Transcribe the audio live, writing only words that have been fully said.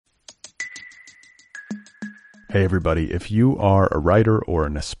Hey everybody, if you are a writer or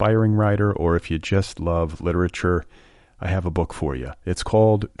an aspiring writer, or if you just love literature, I have a book for you. It's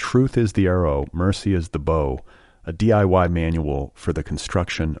called Truth is the Arrow, Mercy is the Bow, a DIY manual for the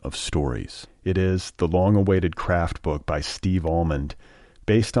construction of stories. It is the long-awaited craft book by Steve Almond,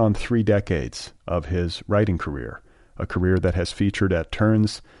 based on 3 decades of his writing career, a career that has featured at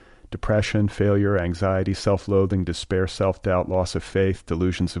turns depression, failure, anxiety, self-loathing, despair, self-doubt, loss of faith,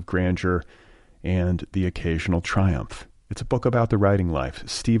 delusions of grandeur, and the occasional triumph. It's a book about the writing life.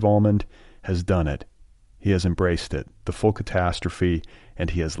 Steve Almond has done it. He has embraced it, the full catastrophe, and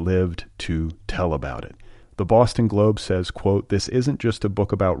he has lived to tell about it. The Boston Globe says, quote, "This isn't just a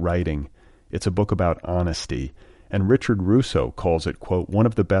book about writing, it's a book about honesty." And Richard Russo calls it, quote, "one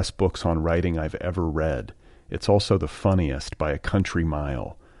of the best books on writing I've ever read. It's also the funniest by a country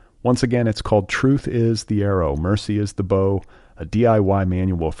mile." Once again, it's called Truth is the Arrow, Mercy is the Bow, a DIY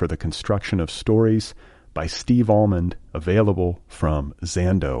manual for the construction of stories by Steve Almond, available from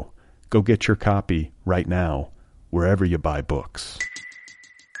Zando. Go get your copy right now, wherever you buy books.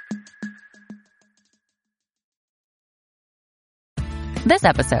 This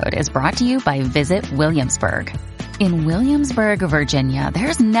episode is brought to you by Visit Williamsburg. In Williamsburg, Virginia,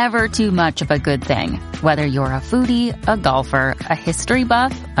 there's never too much of a good thing. Whether you're a foodie, a golfer, a history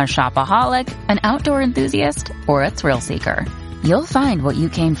buff, a shopaholic, an outdoor enthusiast, or a thrill seeker, you'll find what you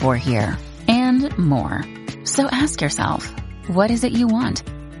came for here and more. So ask yourself, what is it you want?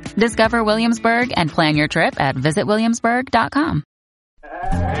 Discover Williamsburg and plan your trip at visitwilliamsburg.com.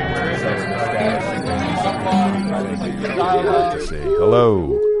 Say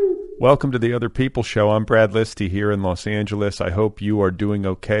hello. Welcome to the Other People Show. I'm Brad Listy here in Los Angeles. I hope you are doing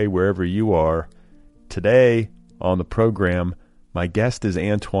okay wherever you are. Today on the program, my guest is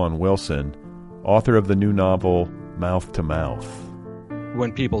Antoine Wilson, author of the new novel, Mouth to Mouth.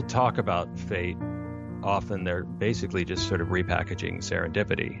 When people talk about fate, often they're basically just sort of repackaging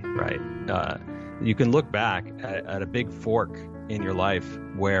serendipity, right? You can look back at a big fork in your life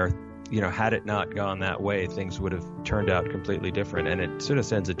where, had it not gone that way, things would have turned out completely different. And it sort of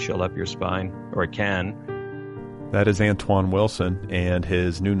sends a chill up your spine, or it can. That is Antoine Wilson, and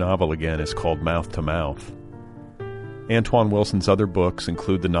his new novel, again, is called Mouth to Mouth. Antoine Wilson's other books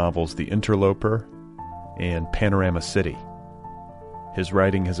include the novels The Interloper and Panorama City. His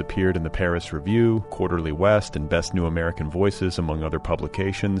writing has appeared in the Paris Review, Quarterly West, and Best New American Voices, among other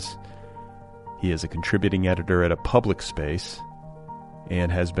publications. He is a contributing editor at A Public Space,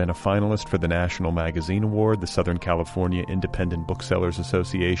 and has been a finalist for the National Magazine Award, the Southern California Independent Booksellers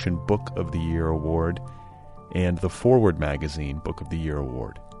Association Book of the Year Award, and the Forward Magazine Book of the Year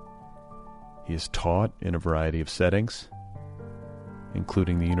Award. He has taught in a variety of settings,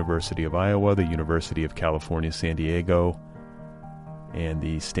 including the University of Iowa, the University of California, San Diego, and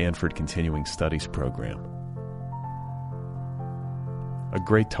the Stanford Continuing Studies program. A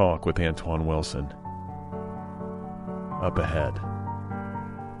great talk with Antoine Wilson up ahead.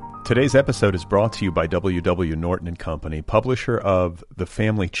 Today's episode is brought to you by W.W. Norton & Company, publisher of The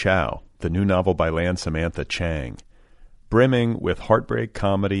Family Chow, the new novel by Lan Samantha Chang. Brimming with heartbreak,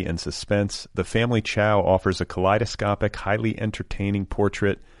 comedy, and suspense, The Family Chow offers a kaleidoscopic, highly entertaining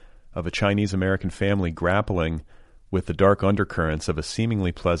portrait of a Chinese-American family grappling with the dark undercurrents of a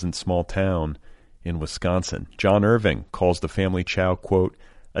seemingly pleasant small town in Wisconsin. John Irving calls The Family Chow, quote,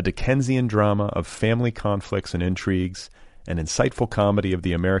 "a Dickensian drama of family conflicts and intrigues, an insightful comedy of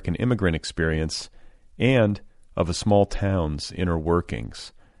the American immigrant experience, and of a small town's inner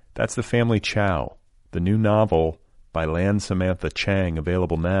workings." That's The Family Chow, the new novel by Lan Samantha Chang,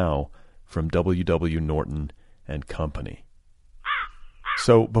 available now from W.W. Norton & Company.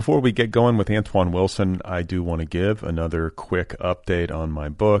 So before we get going with Antoine Wilson, I do want to give another quick update on my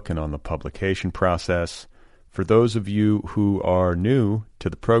book and on the publication process. For those of you who are new to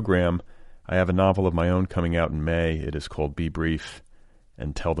the program, I have a novel of my own coming out in May. It is called Be Brief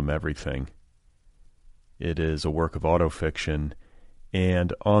and Tell Them Everything. It is a work of autofiction.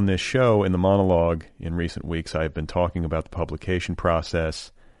 And on this show, in the monologue in recent weeks, I've been talking about the publication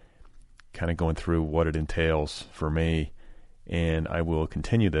process, kind of going through what it entails for me. And I will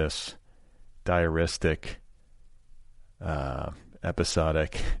continue this diaristic,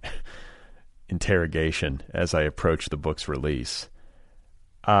 episodic interrogation as I approach the book's release.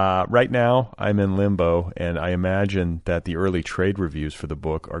 Right now, I'm in limbo, and I imagine that the early trade reviews for the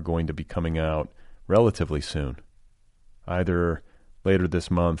book are going to be coming out relatively soon, either later this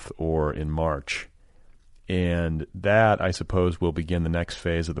month or in March. And that, I suppose, will begin the next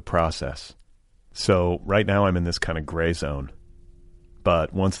phase of the process. So right now I'm in this kind of gray zone.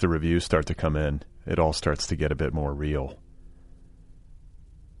 But once the reviews start to come in, it all starts to get a bit more real.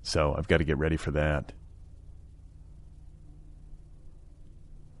 So I've got to get ready for that.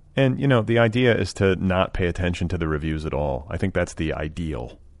 And, the idea is to not pay attention to the reviews at all. I think that's the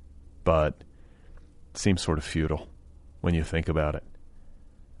ideal. But it seems sort of futile when you think about it.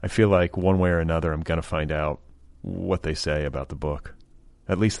 I feel like one way or another I'm going to find out what they say about the book.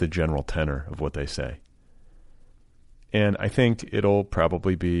 At least the general tenor of what they say. And I think it'll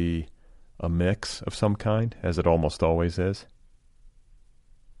probably be a mix of some kind, as it almost always is.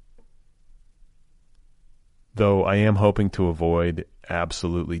 Though I am hoping to avoid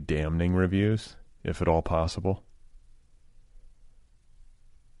absolutely damning reviews, if at all possible.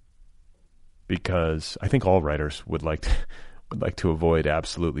 Because I think all writers would like to avoid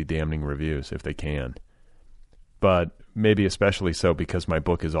absolutely damning reviews if they can. But maybe especially so because my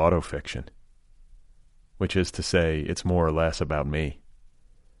book is autofiction, which is to say it's more or less about me.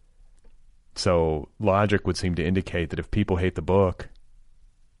 So logic would seem to indicate that if people hate the book,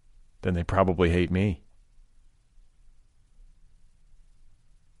 then they probably hate me.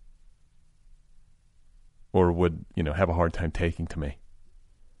 Or would, have a hard time taking to me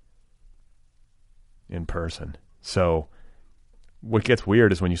in person. So what gets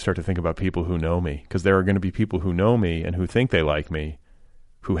weird is when you start to think about people who know me, because there are going to be people who know me and who think they like me,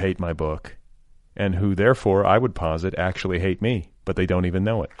 who hate my book, and who therefore, I would posit, actually hate me, but they don't even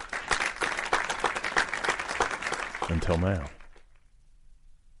know it. Until now.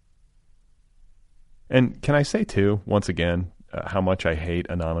 And can I say too, once again, how much I hate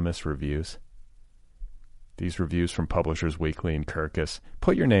anonymous reviews? These reviews from Publishers Weekly and Kirkus.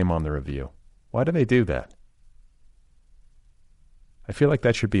 Put your name on the review. Why do they do that? I feel like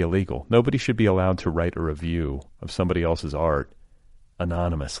that should be illegal. Nobody should be allowed to write a review of somebody else's art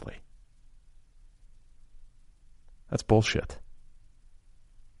anonymously. That's bullshit.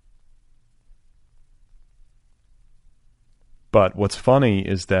 But what's funny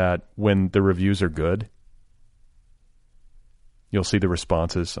is that when the reviews are good, you'll see the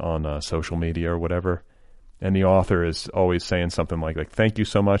responses on social media or whatever, and the author is always saying something like, thank you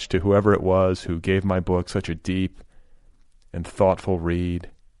so much to whoever it was who gave my book such a deep and thoughtful read.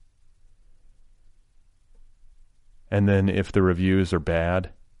 And then if the reviews are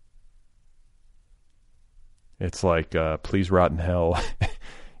bad, it's like, please rot in hell,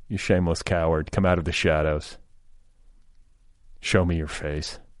 you shameless coward, come out of the shadows. Show me your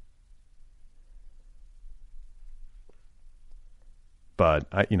face. But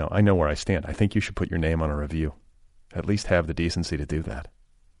I know where I stand. I think you should put your name on a review. At least have the decency to do that.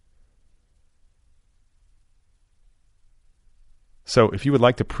 So if you would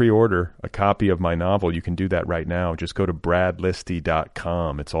like to pre-order a copy of my novel, you can do that right now. Just go to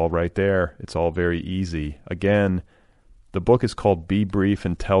bradlisty.com. It's all right there. It's all very easy. Again, the book is called Be Brief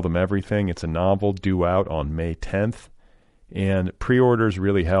and Tell Them Everything. It's a novel due out on May 10th. And pre-orders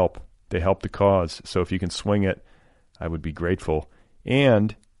really help. They help the cause. So if you can swing it, I would be grateful.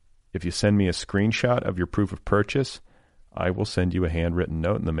 And if you send me a screenshot of your proof of purchase, I will send you a handwritten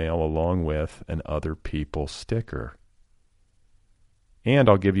note in the mail along with an Other People sticker. And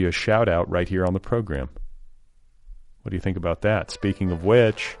I'll give you a shout out right here on the program. What do you think about that? Speaking of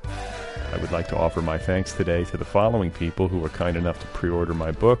which, I would like to offer my thanks today to the following people who were kind enough to pre-order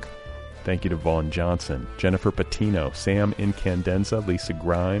my book. Thank you to Vaughn Johnson, Jennifer Patino, Sam Incandenza, Lisa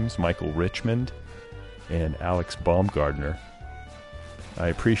Grimes, Michael Richmond, and Alex Baumgardner. I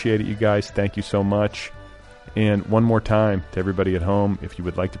appreciate it, you guys. Thank you so much. And one more time to everybody at home, if you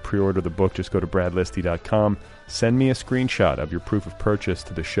would like to pre-order the book, just go to bradlisty.com. Send me a screenshot of your proof of purchase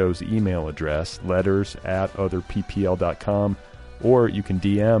to the show's email address, letters@otherppl.com, or you can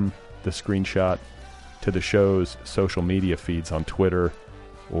DM the screenshot to the show's social media feeds on Twitter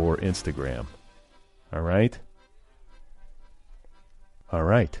or Instagram. All right? All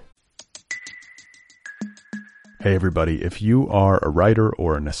right. Hey everybody, if you are a writer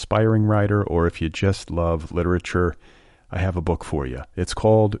or an aspiring writer, or if you just love literature, I have a book for you. It's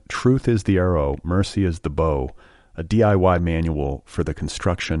called Truth is the Arrow, Mercy is the Bow, a DIY manual for the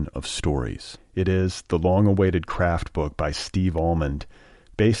construction of stories. It is the long-awaited craft book by Steve Almond,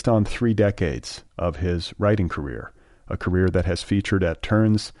 based on 3 decades of his writing career, a career that has featured at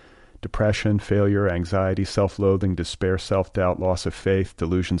turns depression, failure, anxiety, self-loathing, despair, self-doubt, loss of faith,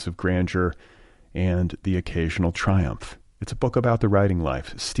 delusions of grandeur, and the occasional triumph. It's a book about the writing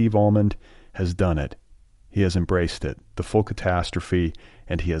life. Steve Almond has done it. He has embraced it, the full catastrophe,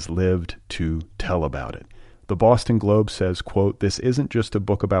 and he has lived to tell about it. The Boston Globe says, quote, "This isn't just a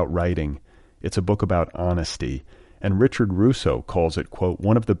book about writing, it's a book about honesty." And Richard Russo calls it, quote,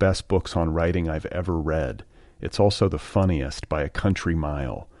 "one of the best books on writing I've ever read. It's also the funniest by a country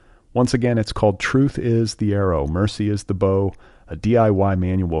mile." Once again, it's called Truth is the Arrow, Mercy is the Bow, a DIY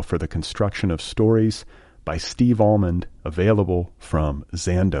manual for the construction of stories by Steve Almond, available from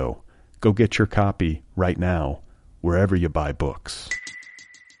Zando. Go get your copy right now, wherever you buy books.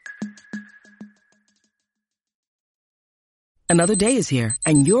 Another day is here,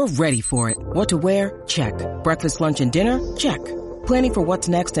 and you're ready for it. What to wear? Check. Breakfast, lunch, and dinner? Check. Planning for what's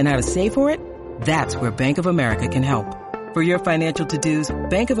next and how to save for it? That's where Bank of America can help. For your financial to-dos,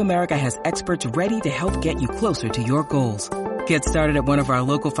 Bank of America has experts ready to help get you closer to your goals. Get started at one of our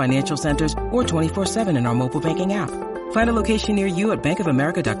local financial centers or 24/7 in our mobile banking app. Find a location near you at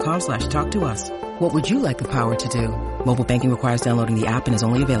bankofamerica.com/talktous. What would you like the power to do? Mobile banking requires downloading the app and is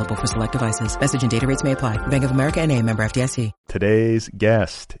only available for select devices. Message and data rates may apply. Bank of America N.A., member FDIC. Today's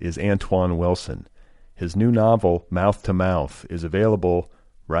guest is Antoine Wilson. His new novel, Mouth to Mouth, is available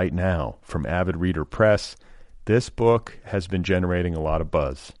right now from Avid Reader Press. This book has been generating a lot of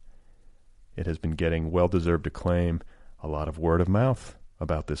buzz. It has been getting well-deserved acclaim, a lot of word of mouth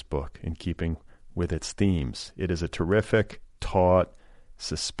about this book in keeping with its themes. It is a terrific, taut,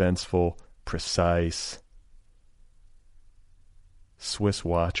 suspenseful, precise Swiss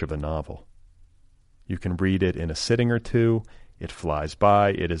watch of a novel. You can read it in a sitting or two. It flies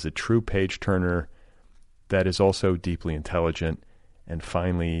by. It is a true page-turner that is also deeply intelligent and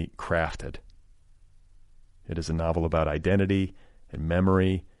finely crafted. It is a novel about identity and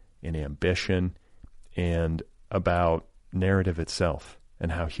memory and ambition and about narrative itself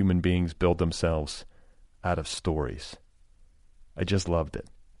and how human beings build themselves out of stories. I just loved it.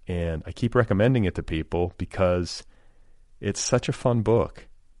 And I keep recommending it to people because it's such a fun book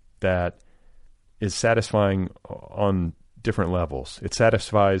that is satisfying on different levels. It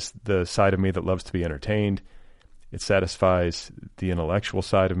satisfies the side of me that loves to be entertained. It satisfies the intellectual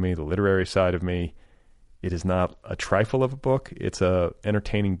side of me, the literary side of me. It is not a trifle of a book. It's a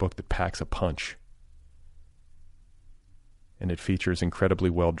entertaining book that packs a punch. And it features incredibly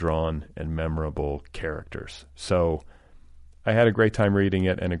well-drawn and memorable characters. So I had a great time reading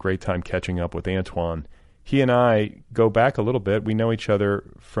it and a great time catching up with Antoine. He and I go back a little bit. We know each other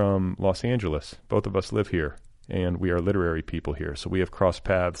from Los Angeles. Both of us live here, and we are literary people here. So we have crossed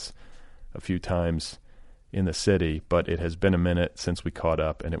paths a few times in the city, but it has been a minute since we caught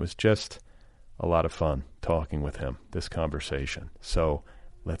up, and it was just a lot of fun talking with him, this conversation. So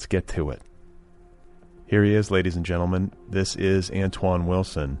let's get to it. Here he is, ladies and gentlemen. This is Antoine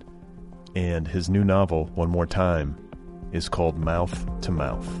Wilson, and his new novel, one more time, is called Mouth to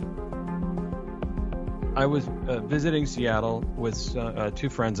Mouth. I was visiting Seattle with two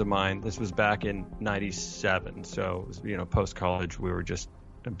friends of mine. This was back in '97, so it was, post-college. We were just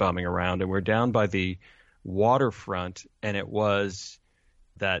bumming around, and we're down by the waterfront, and it was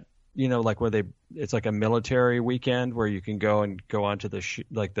that, like where it's like a military weekend where you can go onto the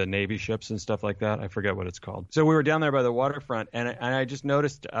like the Navy ships and stuff like that. I forget what it's called. So we were down there by the waterfront, and I just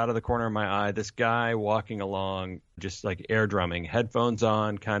noticed out of the corner of my eye this guy walking along, just like air drumming, headphones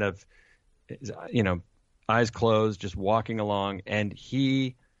on, kind of, eyes closed, just walking along. And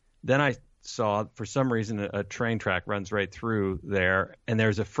then I saw, for some reason, a train track runs right through there, and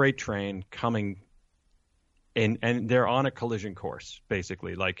there's a freight train coming in, and they're on a collision course,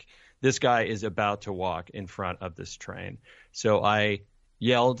 basically. Like, this guy is about to walk in front of this train. So I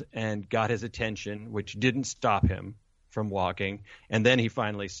yelled and got his attention, which didn't stop him from walking. And then he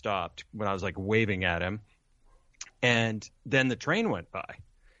finally stopped when I was like waving at him. And then the train went by.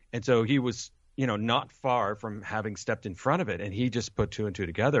 And so he was, not far from having stepped in front of it. And he just put two and two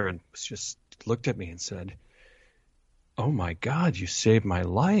together and just looked at me and said, "Oh my God, you saved my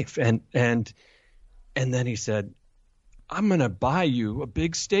life." And then he said, "I'm going to buy you a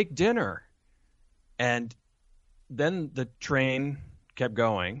big steak dinner." And then the train kept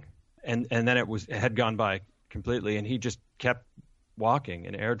going, and then it had gone by completely, and he just kept walking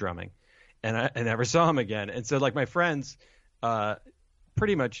and air drumming, and I never saw him again. And so, like, my friends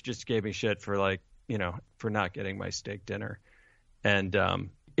pretty much just gave me shit for for not getting my steak dinner. And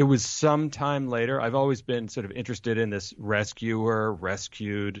it was some time later. I've always been sort of interested in this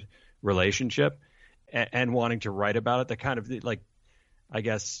rescued relationship, and wanting to write about it. The kind of, like, I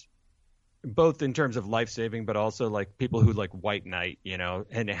guess, both in terms of life-saving, but also like people who like white knight,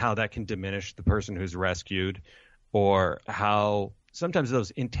 and how that can diminish the person who's rescued, or how sometimes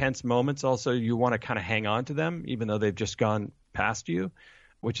those intense moments also you want to kind of hang on to them, even though they've just gone past you,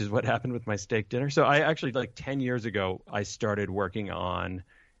 which is what happened with my steak dinner. So I actually, like 10 years ago, I started working on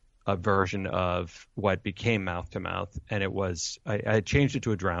a version of what became Mouth to Mouth. And it was, I changed it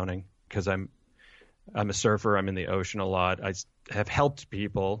to a drowning because I'm a surfer. I'm in the ocean a lot. I have helped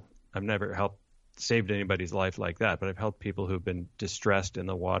people. I've never saved anybody's life like that, but I've helped people who've been distressed in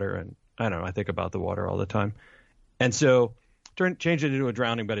the water. And I don't know, I think about the water all the time. And so changed it into a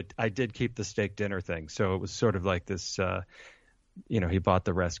drowning, but I did keep the steak dinner thing. So it was sort of like this, he bought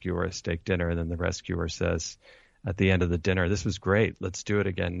the rescuer a steak dinner, and then the rescuer says at the end of the dinner, "This was great. Let's do it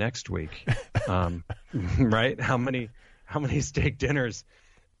again next week." Right? How many steak dinners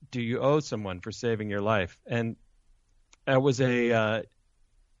do you owe someone for saving your life? And it was it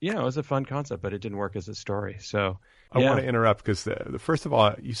was a fun concept, but it didn't work as a story. So I want to interrupt because first of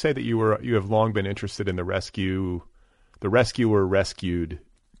all, you say that you have long been interested in the rescuer rescued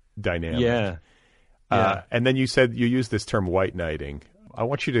dynamic. Yeah. And then you said you used this term white knighting. I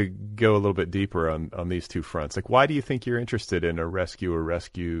want you to go a little bit deeper on these two fronts. Like, why do you think you're interested in a rescuer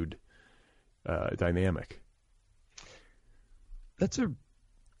rescued dynamic? That's a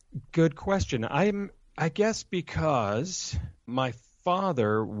good question. I guess because my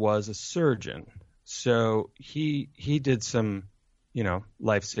father was a surgeon, so he did some,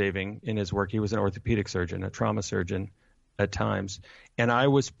 life-saving in his work. He was an orthopedic surgeon, a trauma surgeon at times, and I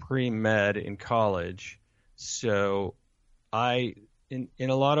was pre-med in college, so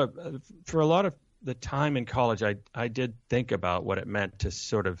for a lot of the time in college, I did think about what it meant to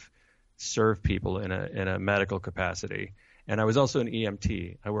sort of serve people in a medical capacity. And I was also an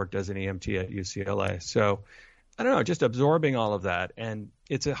EMT. I worked as an EMT at UCLA. So I don't know, just absorbing all of that. And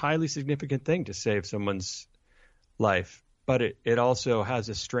it's a highly significant thing to save someone's life. But it also has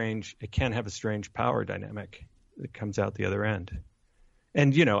it can have a strange power dynamic that comes out the other end.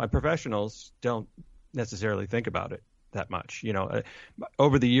 And, professionals don't necessarily think about it that much.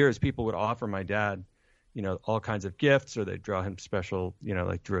 Over the years, people would offer my dad, all kinds of gifts, or they'd draw him special,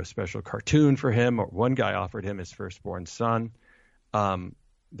 like drew a special cartoon for him. Or one guy offered him his firstborn son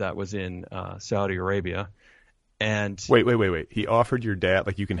that was in Saudi Arabia. And wait. He offered your dad,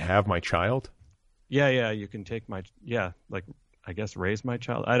 like, you can have my child? Yeah, you can take I guess raise my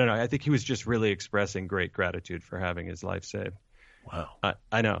child. I don't know. I think he was just really expressing great gratitude for having his life saved. Wow.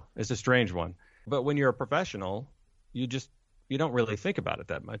 I know. It's a strange one. But when you're a professional, you don't really think about it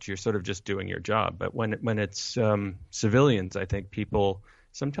that much. You're sort of just doing your job. But when it's civilians, I think people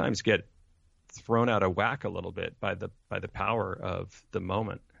sometimes get thrown out of whack a little bit by the power of the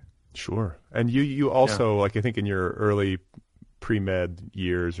moment. Sure. And you also, like, I think in your early pre-med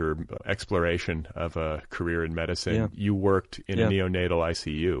years or exploration of a career in medicine, you worked in a neonatal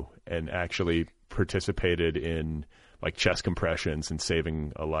ICU and actually participated in, like, chest compressions and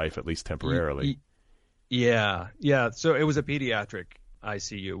saving a life, at least temporarily. Yeah. So it was a pediatric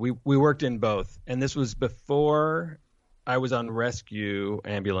ICU. We worked in both, and this was before I was on rescue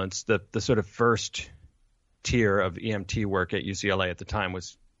ambulance. The sort of first tier of EMT work at UCLA at the time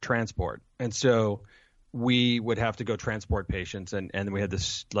was transport, and so we would have to go transport patients, and we had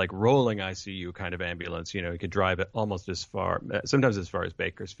this like rolling ICU kind of ambulance. You could drive it almost as far, sometimes as far as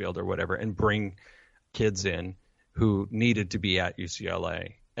Bakersfield or whatever, and bring kids in who needed to be at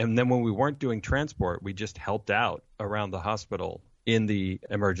UCLA. And then when we weren't doing transport, we just helped out around the hospital in the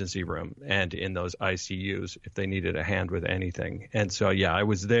emergency room and in those ICUs if they needed a hand with anything. And so, I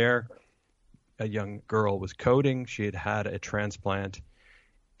was there. A young girl was coding. She had had a transplant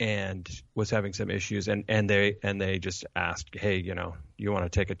and was having some issues. And they just asked, hey, you want to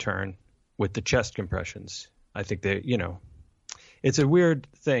take a turn with the chest compressions? I think it's a weird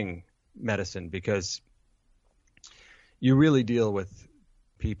thing, medicine, because you really deal with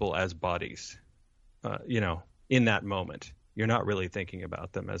people as bodies, in that moment. You're not really thinking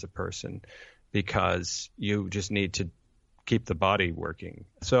about them as a person because you just need to keep the body working.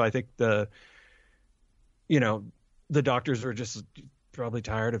 So I think the doctors are just probably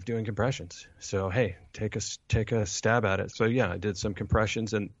tired of doing compressions. So, hey, take a stab at it. So I did some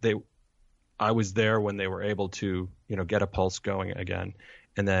compressions, and I was there when they were able to, get a pulse going again.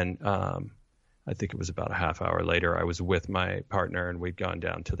 And then, I think it was about a half hour later, I was with my partner, and we'd gone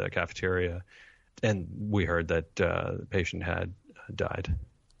down to the cafeteria, and we heard that the patient had died.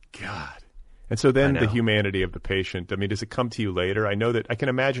 God. And so then the humanity of the patient, I mean, does it come to you later? I know that I can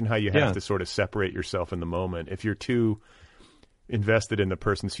imagine how you have to sort of separate yourself in the moment. If you're too invested in the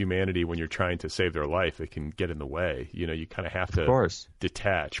person's humanity when you're trying to save their life, it can get in the way. You kind of have to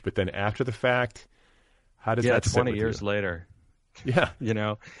detach. But then after the fact, how does that sit 20 with years you? later. Yeah.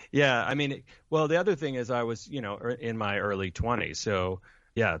 I mean, well, the other thing is I was, in my early 20s. So,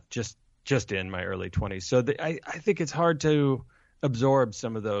 just in my early 20s. So I think it's hard to absorb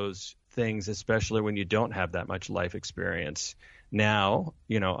some of those things, especially when you don't have that much life experience. Now,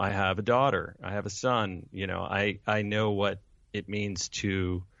 I have a daughter, I have a son, I know what it means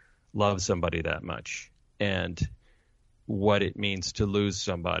to love somebody that much and what it means to lose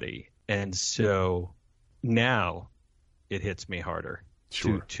somebody. And so now it hits me harder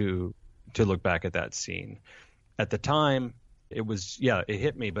to look back at that scene. At the time, it was, yeah, it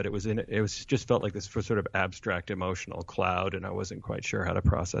hit me, but it was just felt like this sort of abstract emotional cloud, and I wasn't quite sure how to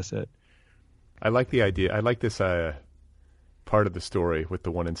process it. I like the idea. I like this part of the story with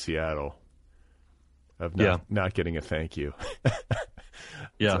the one in Seattle of not getting a thank you.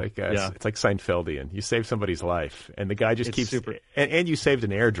 It's like Seinfeldian. You save somebody's life, and the guy just keeps super. And you saved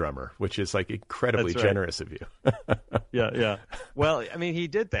an air drummer, which is like incredibly generous of you. Yeah. Well, I mean, he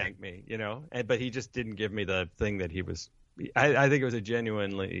did thank me, but he just didn't give me the thing that he was. I think it was a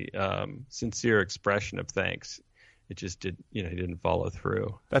genuinely sincere expression of thanks. It just did, he didn't follow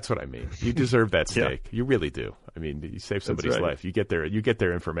through. That's what I mean. You deserve that steak. You really do. I mean, you save somebody's life. You get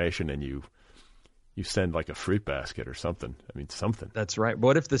their information, and you send like a fruit basket or something. I mean, something. That's right.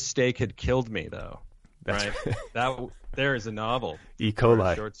 What if the steak had killed me, though? Right. There is a novel. E. coli.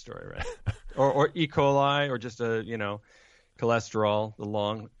 Or a short story, right? or E. coli, or just a cholesterol,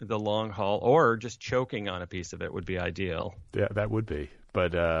 the long haul, or just choking on a piece of it would be ideal. Yeah, that would be.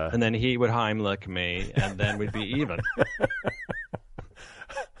 But and then he would Heimlich me, and then we'd be even.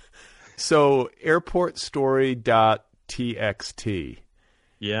 So airportstory.txt.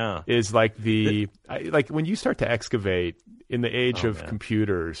 Yeah, is like like when you start to excavate in the age of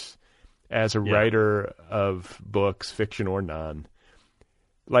computers as a writer of books, fiction or non.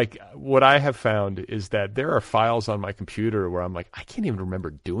 Like what I have found is that there are files on my computer where I'm like, I can't even remember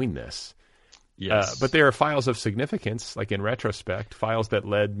doing this. Yes, but there are files of significance, like in retrospect, files that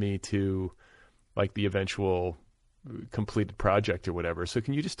led me to like the eventual completed project or whatever. So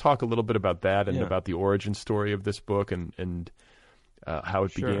can you just talk a little bit about that and about the origin story of this book and how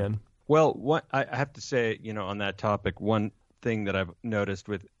it began? Well, what I have to say, on that topic, one thing that I've noticed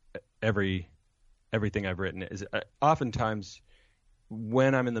with everything I've written is oftentimes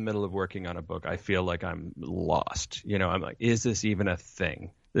when I'm in the middle of working on a book, I feel like I'm lost. I'm like, is this even a thing?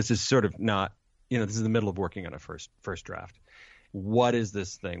 This is sort of not, this is the middle of working on a first draft. What is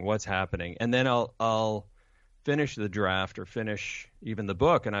this thing? What's happening? And then I'll finish the draft or finish even the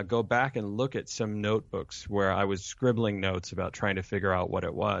book, and I go back and look at some notebooks where I was scribbling notes about trying to figure out what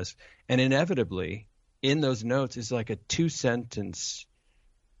it was. And inevitably, in those notes is like a 2-sentence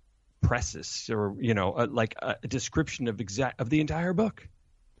preface or, like a description of the entire book.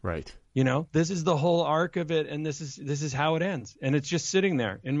 Right. This is the whole arc of it, and this is how it ends. And it's just sitting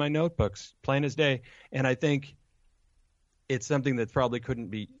there in my notebooks, plain as day. And I think it's something that probably couldn't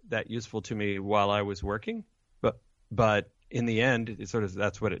be that useful to me while I was working. But in the end,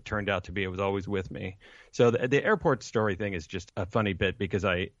 that's what it turned out to be. It was always with me. So the airport story thing is just a funny bit because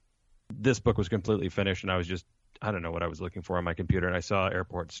this book was completely finished, and I don't know what I was looking for on my computer, and I saw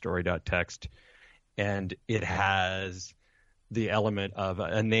airportstory.txt, and it has the element of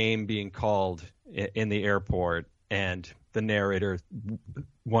a name being called in the airport, and the narrator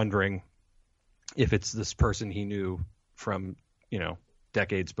wondering if it's this person he knew from,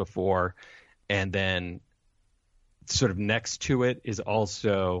 decades before, and then sort of next to it is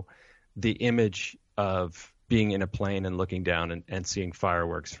also the image of being in a plane and looking down and seeing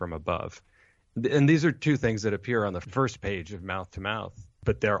fireworks from above. And these are two things that appear on the first page of Mouth to Mouth,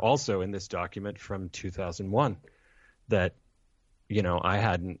 but they're also in this document from 2001 that, I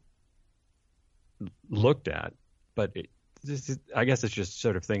hadn't looked at, but I guess it's just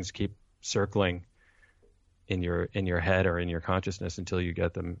sort of things keep circling in your head or in your consciousness until you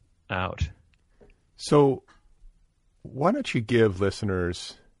get them out. So why don't you give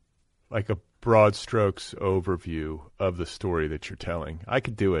listeners like a broad strokes overview of the story that you're telling? I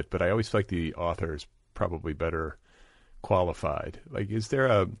could do it, but I always feel like the author is probably better qualified. Like, is there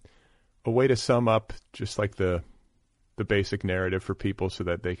a way to sum up just like the basic narrative for people so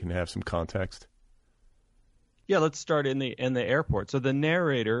that they can have some context? Yeah, let's start in the airport. So the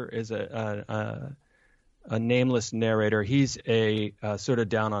narrator is a nameless narrator. He's a sort of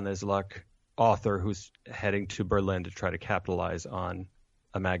down on his luck author who's heading to Berlin to try to capitalize on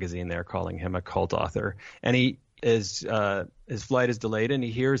a magazine there calling him a cult author. And his flight is delayed, and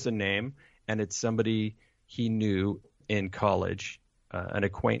he hears a name, and it's somebody he knew in college, an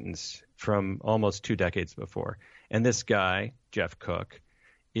acquaintance from almost 2 decades before. And this guy, Jeff Cook,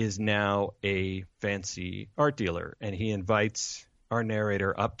 is now a fancy art dealer, and he invites our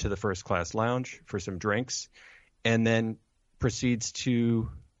narrator up to the first class lounge for some drinks, and then proceeds to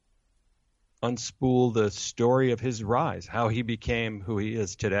unspool the story of his rise, how he became who he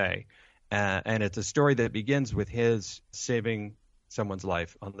is today. And it's a story that begins with his saving someone's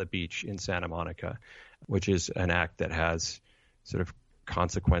life on the beach in Santa Monica, which is an act that has sort of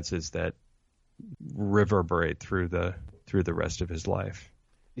consequences that reverberate through the rest of his life.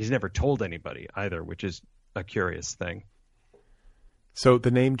 He's never told anybody either, which is a curious thing. So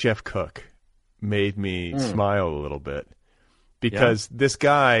the name Jeff Cook made me smile a little bit because this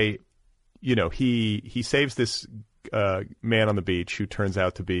guy, he saves this man on the beach who turns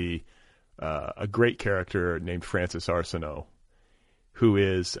out to be a great character named Francis Arsenault, who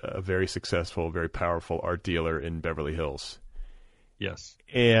is a very successful, very powerful art dealer in Beverly Hills. Yes.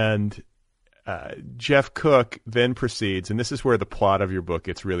 And Jeff Cook then proceeds, and this is where the plot of your book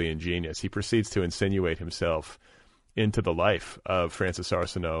gets really ingenious. He proceeds to insinuate himself into the life of Francis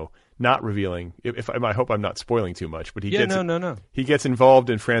Arsenault, not revealing. I hope I'm not spoiling too much, but he gets involved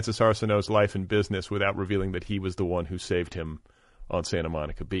in Francis Arsenault's life and business without revealing that he was the one who saved him on Santa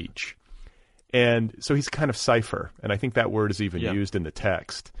Monica Beach. And so he's kind of cipher, and I think that word is even used in the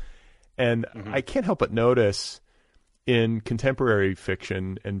text. And I can't help but notice in contemporary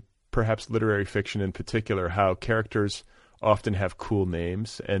fiction, and perhaps literary fiction in particular, how characters often have cool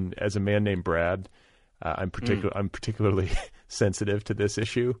names. And as a man named Brad, I'm particularly sensitive to this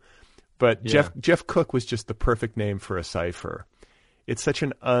issue. But Jeff Cook was just the perfect name for a cipher. It's such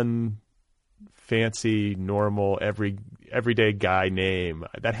an unfancy, normal, everyday guy name.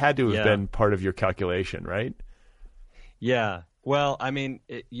 That had to have been part of your calculation, right? Yeah. Well, I mean,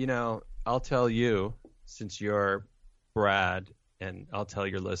 I'll tell you, since you're Brad, and I'll tell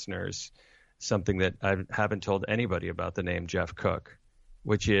your listeners something that I haven't told anybody about the name Jeff Cook,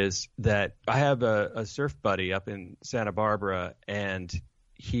 which is that I have a surf buddy up in Santa Barbara, and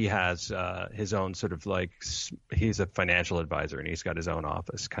he has his own sort of he's a financial advisor, and he's got his own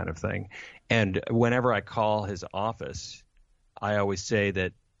office kind of thing. And whenever I call his office, I always say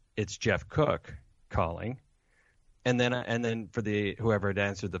that it's Jeff Cook calling. And then for whoever had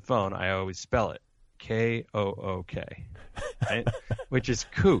answered the phone, I always spell it Kook, right? Which is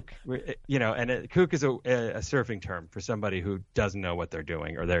kook, and kook is a surfing term for somebody who doesn't know what they're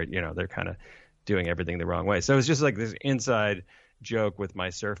doing, or they're kind of doing everything the wrong way. So it's just like this inside joke with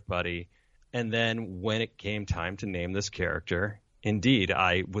my surf buddy. And then when it came time to name this character, indeed,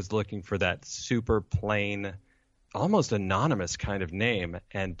 I was looking for that super plain, almost anonymous kind of name.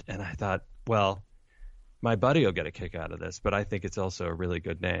 And I thought, well, my buddy will get a kick out of this, but I think it's also a really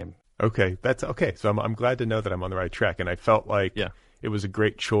good name. Okay, that's okay. So I'm glad to know that I'm on the right track, and I felt like it was a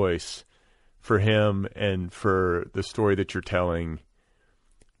great choice for him and for the story that you're telling,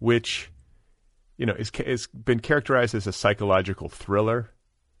 which is been characterized as a psychological thriller.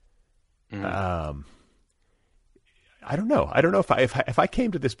 I don't know. I don't know if I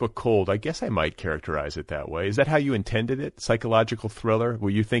came to this book cold, I guess I might characterize it that way. Is that how you intended it? Psychological thriller?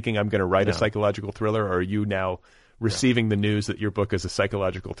 Were you thinking I'm going to write a psychological thriller, or are you now receiving the news that your book is a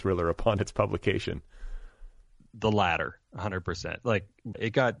psychological thriller upon its publication? The latter, 100%. Like, it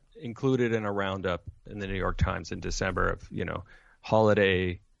got included in a roundup in the New York Times in December of,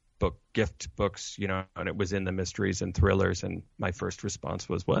 holiday book, gift books, and it was in the mysteries and thrillers. And my first response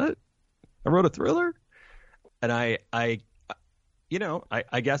was, what? I wrote a thriller? And I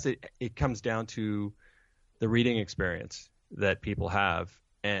guess it comes down to the reading experience that people have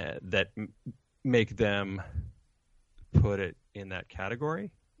that make them put it in that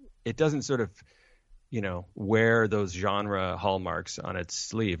category. It doesn't sort of, wear those genre hallmarks on its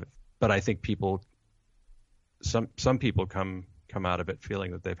sleeve, but I think some people come out of it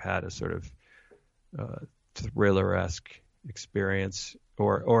feeling that they've had a sort of thriller-esque experience,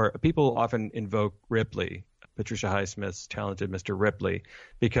 or people often invoke Ripley, Patricia Highsmith's talented Mr. Ripley,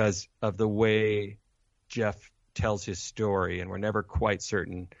 because of the way Jeff tells his story, and we're never quite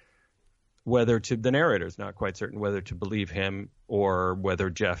certain the narrator's not quite certain whether to believe him or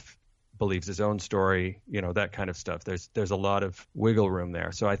whether Jeff believes his own story, that kind of stuff. There's a lot of wiggle room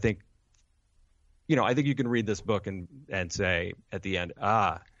there. So I think you can read this book and say at the end,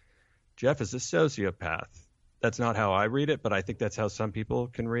 Jeff is a sociopath. That's not how I read it, but I think that's how some people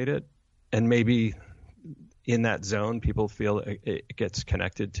can read it. And maybe in that zone, people feel it gets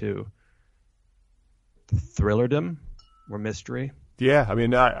connected to thrillerdom or mystery. Yeah, I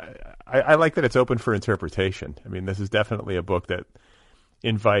mean, I like that it's open for interpretation. I mean, this is definitely a book that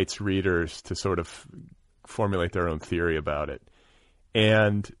invites readers to sort of formulate their own theory about it.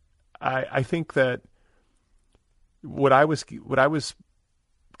 And I think that what I was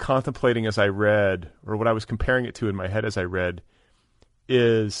contemplating as I read, or what I was comparing it to in my head as I read,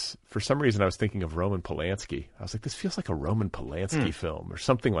 is, for some reason, I was thinking of Roman Polanski. I was like, this feels like a Roman Polanski film or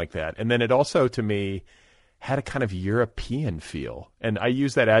something like that. And then it also, to me, had a kind of European feel. And I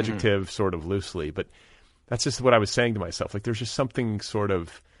use that adjective sort of loosely, but that's just what I was saying to myself. Like, there's just something sort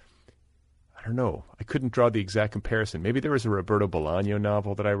of, I don't know, I couldn't draw the exact comparison. Maybe there was a Roberto Bolaño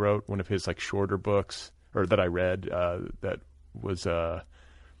novel that I wrote, one of his shorter books, or that I read, that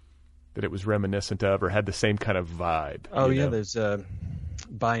it was reminiscent of, or had the same kind of vibe. Oh, yeah, there's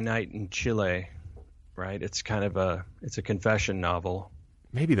By Night in Chile. right? It's kind of it's a confession novel.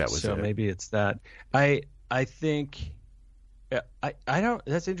 Maybe that was so it. Maybe it's that. I think I don't.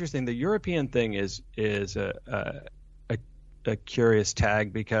 That's interesting. The European thing is a curious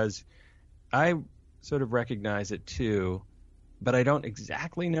tag, because I sort of recognize it too, but I don't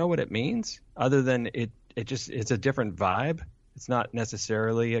exactly know what it means, other than it's a different vibe. It's not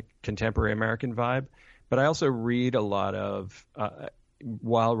necessarily a contemporary American vibe, but I also read a lot of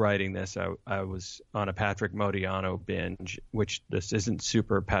while writing this, I was on a Patrick Modiano binge, which this isn't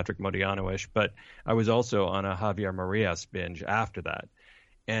super Patrick Modiano-ish, but I was also on a Javier Marias binge after that.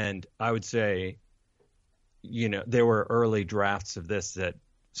 And I would say, there were early drafts of this that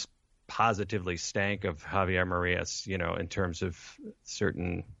positively stank of Javier Marias, in terms of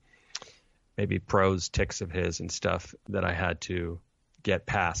certain maybe prose tics of his and stuff that I had to get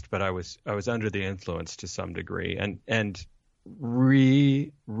past. But I was under the influence to some degree, and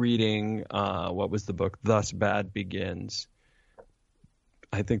rereading what was the book, Thus Bad Begins.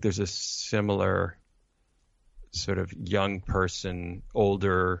 I think there's a similar sort of young person,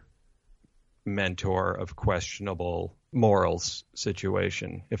 older mentor of questionable morals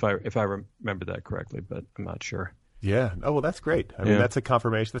situation, if I remember that correctly, but I'm not sure. Yeah. Oh, well, that's great. I mean, that's a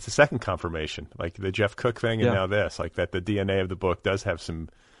confirmation. That's a second confirmation, like the Jeff Cook thing, and now this, like that the DNA of the book does have some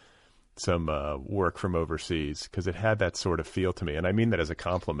work from overseas, because it had that sort of feel to me. And I mean that as a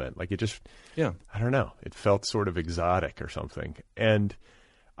compliment. Like it just, I don't know, it felt sort of exotic or something. And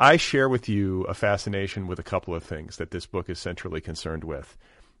I share with you a fascination with a couple of things that this book is centrally concerned with.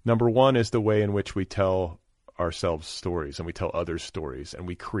 Number one is the way in which we tell ourselves stories, and we tell others stories, and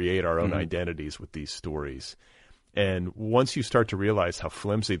we create our own identities with these stories. And once you start to realize how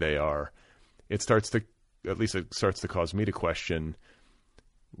flimsy they are, it starts to cause me to question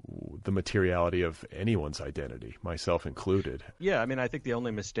the materiality of anyone's identity, myself included. Yeah, I mean, I think the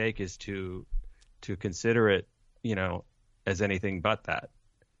only mistake is to consider it, as anything but that,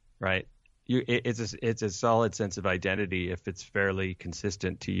 right? It's a solid sense of identity if it's fairly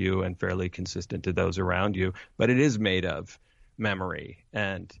consistent to you and fairly consistent to those around you, but it is made of memory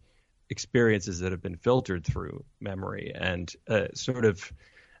and experiences that have been filtered through memory and a sort of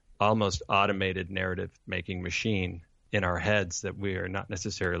almost automated narrative making machine in our heads that we are not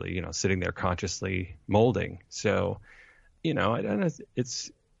necessarily, sitting there consciously molding. So, I don't know.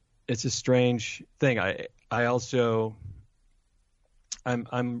 It's a strange thing. I also,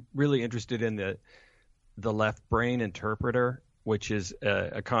 I'm really interested in the left brain interpreter, which is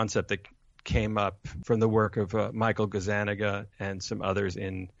a concept that came up from the work of Michael Gazzaniga and some others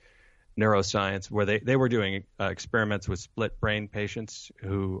in neuroscience, where they were doing experiments with split brain patients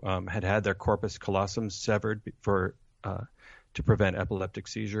who had their corpus callosum severed to prevent epileptic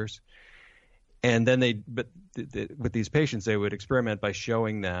seizures. And then with these patients, they would experiment by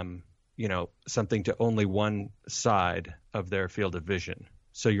showing them, something to only one side of their field of vision.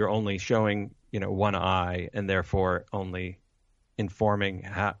 So you're only showing, one eye, and therefore only informing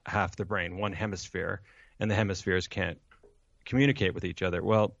half the brain, one hemisphere, and the hemispheres can't communicate with each other.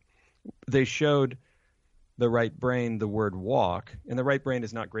 Well, they showed the right brain the word walk, and the right brain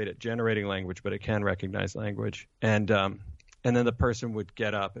is not great at generating language, but it can recognize language. And then the person would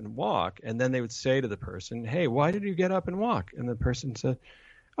get up and walk, and then they would say to the person, "Hey, why did you get up and walk?" And the person said,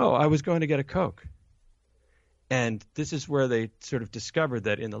 "Oh, I was going to get a Coke." And this is where they sort of discovered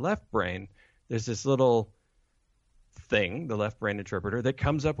that in the left brain, there's this little thing, the left brain interpreter, that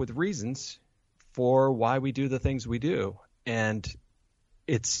comes up with reasons for why we do the things we do. And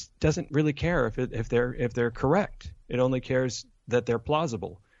it doesn't really care if they're correct. It only cares that they're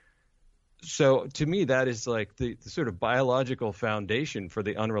plausible. So to me, that is like the sort of biological foundation for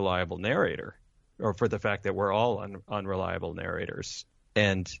the unreliable narrator, or for the fact that we're all unreliable narrators.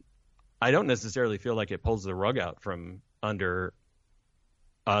 And I don't necessarily feel like it pulls the rug out from under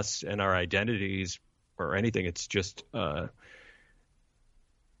us and our identities or anything. It's just, we're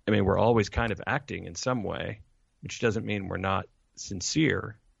always kind of acting in some way, which doesn't mean we're not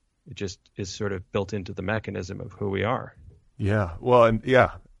sincere. It just is sort of built into the mechanism of who we are. Yeah. Well,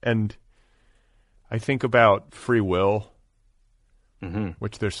 and I think about free will,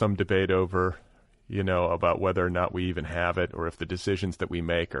 which there's some debate over, about whether or not we even have it, or if the decisions that we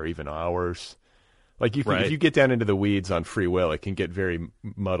make are even ours. Like if you get down into the weeds on free will, it can get very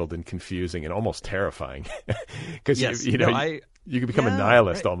muddled and confusing and almost terrifying, because you can become a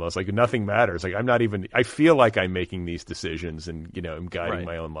nihilist almost, like nothing matters. Like I feel like I'm making these decisions and, I'm guiding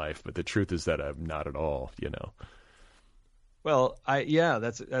my own life, but the truth is that I'm not at all, Well,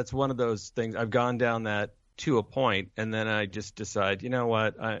 that's one of those things. I've gone down that to a point, and then I just decide, you know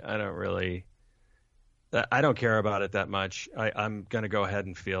what, I don't really I don't care about it that much. I'm going to go ahead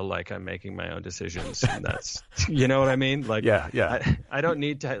and feel like I'm making my own decisions. And that's, you know what I mean? Like, yeah. I don't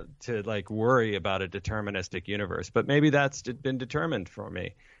need to like worry about a deterministic universe, but maybe that's been determined for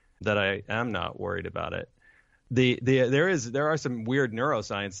me that I am not worried about it. There are some weird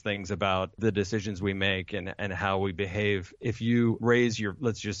neuroscience things about the decisions we make and how we behave. If you raise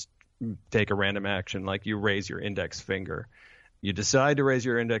let's just take a random action, like you raise your index finger. You decide to raise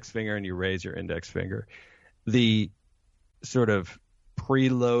your index finger and you raise your index finger. The sort of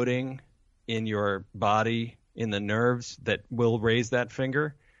preloading in your body, in the nerves that will raise that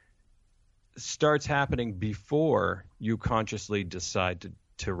finger, starts happening before you consciously decide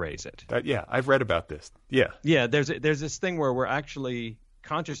to raise it. I've read about this. Yeah. There's this thing where we're actually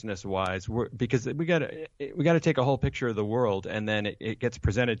consciousness-wise, because we got to take a whole picture of the world, and then it gets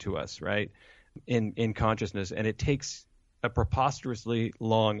presented to us, right, in consciousness, and it takes a preposterously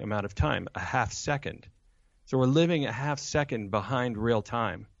long amount of time, a half second. So we're living a half second behind real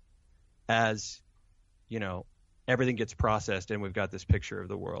time as, you know, everything gets processed and we've got this picture of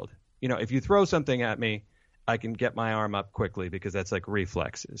the world. You know, if you throw something at me, I can get my arm up quickly because that's like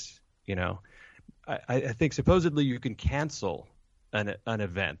reflexes, you know. I think supposedly you can cancel an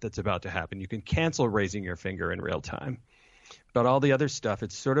event that's about to happen. You can cancel raising your finger in real time. But all the other stuff,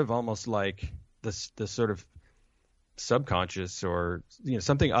 it's sort of almost like the sort of subconscious, or, you know,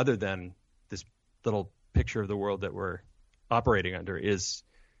 something other than this little picture of the world that we're operating under is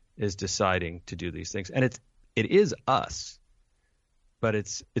deciding to do these things. And it is us, but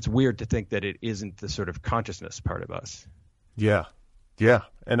it's weird to think that it isn't the sort of consciousness part of us. Yeah.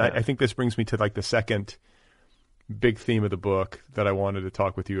 And I think this brings me to like the second big theme of the book that I wanted to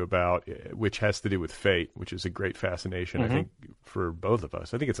talk with you about, which has to do with fate, which is a great fascination, I think, for both of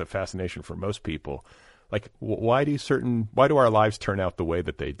us. I think it's a fascination for most people. Like, why do our lives turn out the way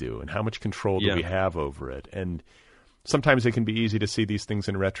that they do, and how much control do we have over it? And sometimes it can be easy to see these things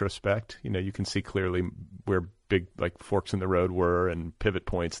in retrospect. You know, you can see clearly where big, like, forks in the road were and pivot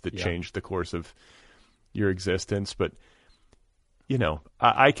points that changed the course of your existence. But, you know,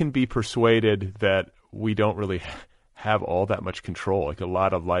 I can be persuaded that we don't really have all that much control. Like, a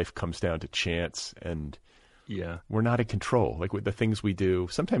lot of life comes down to chance, and we're not in control. Like, with the things we do,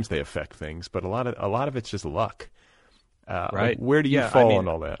 sometimes they affect things, but a lot of it's just luck. Right? Like, where do you fall on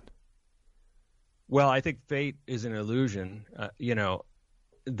all that? Well, I think fate is an illusion, you know,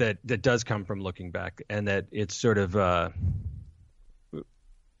 that does come from looking back, and that it's sort of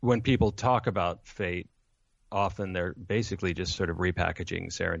when people talk about fate, often they're basically just sort of repackaging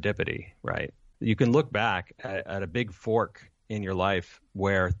serendipity, right? You can look back at a big fork in your life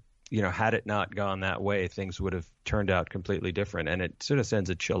where, you know, had it not gone that way, things would have turned out completely different. And it sort of sends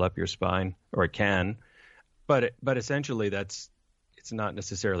a chill up your spine, or it can. But essentially it's not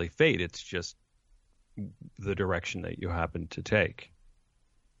necessarily fate. It's just the direction that you happen to take.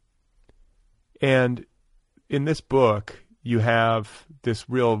 And in this book, you have this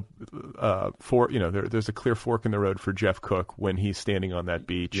real there's a clear fork in the road for Jeff Cook when he's standing on that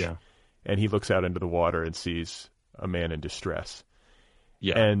beach. Yeah. And he looks out into the water and sees a man in distress.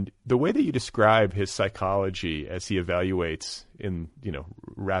 Yeah. And the way that you describe his psychology as he evaluates in, you know,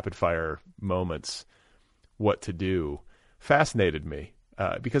 rapid fire moments what to do fascinated me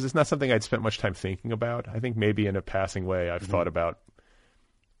because it's not something I'd spent much time thinking about. I think maybe in a passing way I've thought about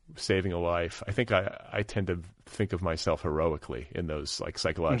saving a life. I think I tend to think of myself heroically in those, like,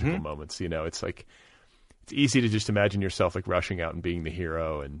 psychological moments. You know, it's like, it's easy to just imagine yourself like rushing out and being the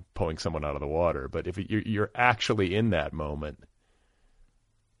hero and pulling someone out of the water. But if you're actually in that moment,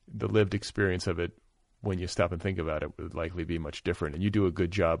 the lived experience of it, when you stop and think about it, would likely be much different. And you do a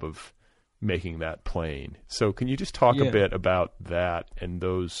good job of making that plain. So can you just talk a bit about that and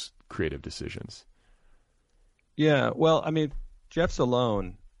those creative decisions? Yeah, well, I mean, Jeff's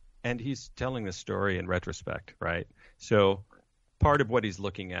alone, and he's telling the story in retrospect, right? So part of what he's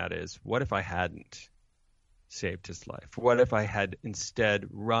looking at is, what if I hadn't saved his life? What if I had instead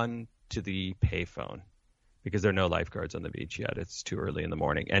run to the payphone, because there are no lifeguards on the beach yet, it's too early in the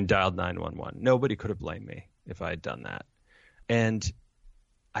morning, and dialed 911? Nobody could have blamed me if I had done that. And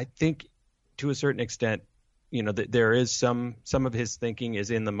I think to a certain extent, you know, there is some of his thinking is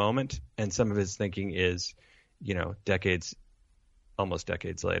in the moment, and some of his thinking is, you know, almost 2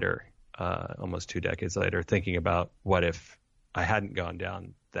 decades later, thinking about what if I hadn't gone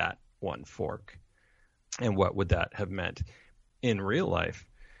down that one fork. And what would that have meant in real life?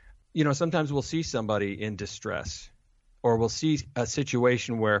 You know, sometimes we'll see somebody in distress, or we'll see a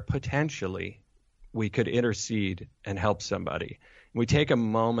situation where potentially we could intercede and help somebody. And we take a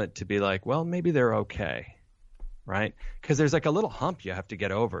moment to be like, well, maybe they're okay, right? Because there's like a little hump you have to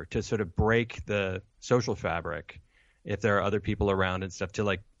get over to sort of break the social fabric if there are other people around and stuff, to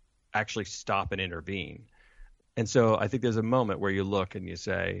like actually stop and intervene. And so I think there's a moment where you look and you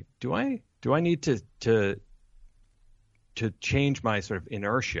say, do I need to change my sort of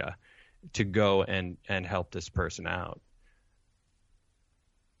inertia to go and help this person out?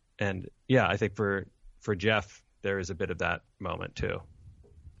 And yeah, I think for Jeff, there is a bit of that moment too.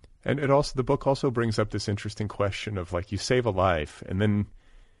 And the book also brings up this interesting question of, like, you save a life, and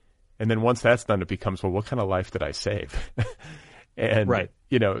then once that's done, it becomes, well, what kind of life did I save? And right.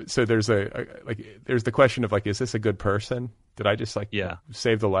 So there's there's the question of, like, is this a good person? Did I just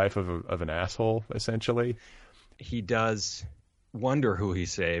save the life of an asshole, essentially? He does wonder who he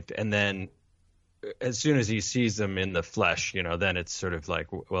saved, and then as soon as he sees them in the flesh, then it's sort of like,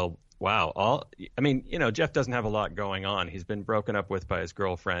 well, wow. Jeff doesn't have a lot going on. He's been broken up with by his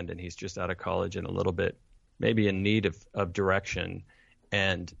girlfriend, and he's just out of college and a little bit maybe in need of direction.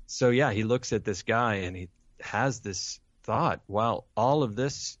 And so, yeah, he looks at this guy and he has this thought, wow, all of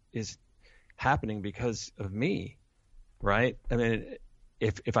this is happening because of me, right? I mean,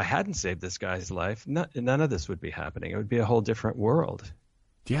 if I hadn't saved this guy's life, none of this would be happening. It would be a whole different world.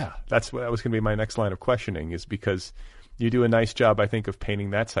 Yeah, that was going to be my next line of questioning, is because you do a nice job, I think, of painting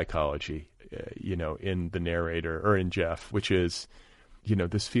that psychology, in the narrator, or in Jeff, which is,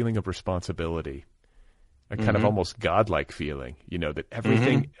 this feeling of responsibility, a kind of almost godlike feeling, that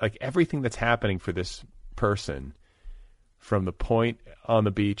everything that's happening for this person from the point on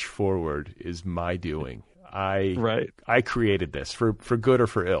the beach forward is my doing. I created this for good or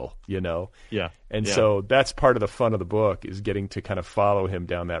for ill, Yeah. And so that's part of the fun of the book, is getting to kind of follow him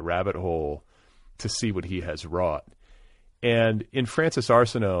down that rabbit hole to see what he has wrought. And in Francis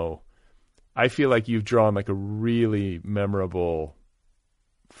Arsenault, I feel like you've drawn like a really memorable,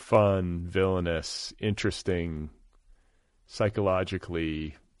 fun, villainous, interesting,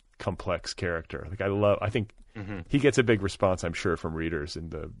 psychologically complex character. Like, I think he gets a big response, I'm sure, from readers in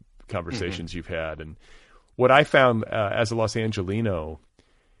the conversations you've had. And what I found as a Los Angelino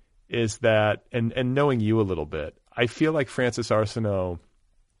is that, and knowing you a little bit, I feel like Francis Arsenault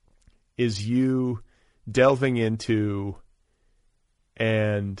is you delving into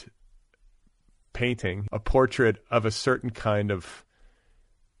and painting a portrait of a certain kind of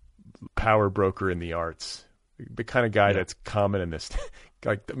power broker in the arts, the kind of guy that's common in this,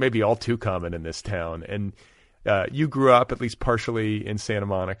 like maybe all too common in this town. And you grew up, at least partially, in Santa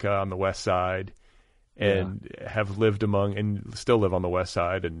Monica on the West Side, and have lived among, and still live on the West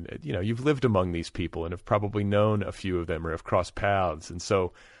Side. And, you've lived among these people and have probably known a few of them or have crossed paths. And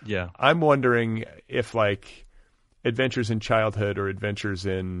so I'm wondering if, like, adventures in childhood or adventures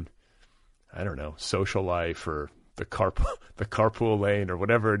in, I don't know, social life or the carpool lane or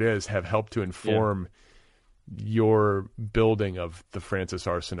whatever it is, have helped to inform your building of the Francis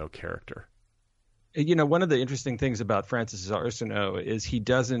Arsenault character. One of the interesting things about Francis Arsenault is he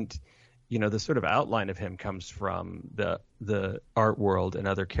doesn't, the sort of outline of him comes from the art world and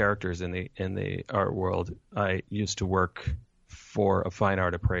other characters in the art world. I used to work for a fine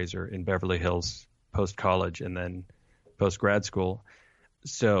art appraiser in Beverly Hills post-college and then post-grad school.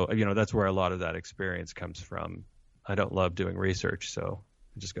 So, that's where a lot of that experience comes from. I don't love doing research, so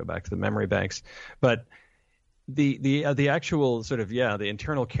I just go back to the memory banks. But the actual sort of, the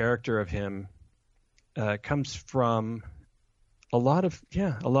internal character of him comes from a lot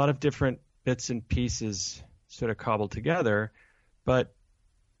of different bits and pieces sort of cobbled together. But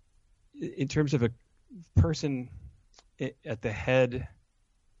in terms of a person at the head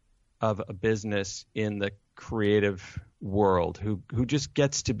of a business in the creative world who just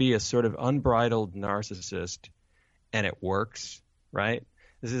gets to be a sort of unbridled narcissist, and it works, right?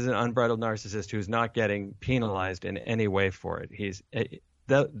 This is an unbridled narcissist who's not getting penalized in any way for it. He's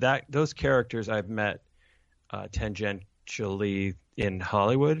those characters I've met tangentially in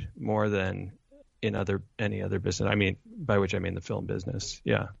Hollywood more than in any other business. I mean, by which I mean the film business.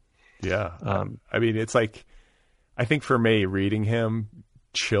 Yeah. Yeah. I mean, it's like, I think for me, reading him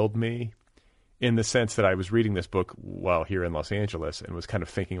chilled me in the sense that I was reading this book while here in Los Angeles and was kind of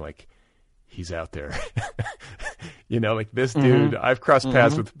thinking, like, he's out there. Like, this dude, I've crossed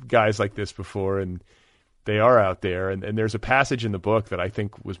paths with guys like this before, and they are out there. And there's a passage in the book that I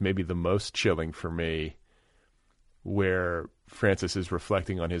think was maybe the most chilling for me, where Francis is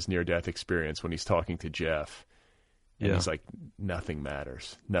reflecting on his near-death experience when he's talking to Jeff. And he's like, nothing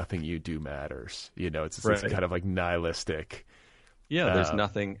matters. Nothing you do matters. It's this kind of like nihilistic. Yeah, there's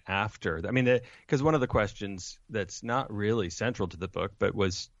nothing after. I mean, because one of the questions that's not really central to the book, but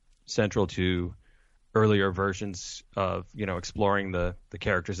was central to earlier versions of, exploring the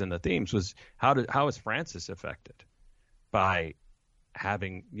characters and the themes was how is Francis affected by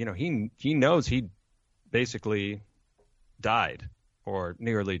having, he knows he basically died or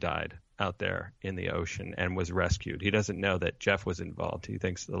nearly died out there in the ocean and was rescued. He doesn't know that Jeff was involved. He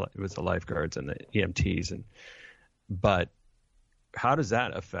thinks it was the lifeguards and the EMTs, but how does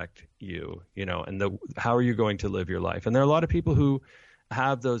that affect you, and how are you going to live your life? And there are a lot of people who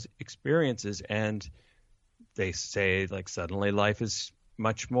have those experiences and they say, like, suddenly life is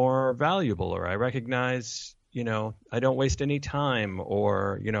much more valuable, or I recognize, I don't waste any time,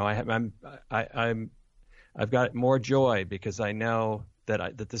 or, I've got more joy because I know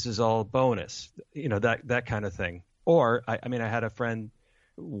that this is all bonus, that kind of thing. Or I had a friend,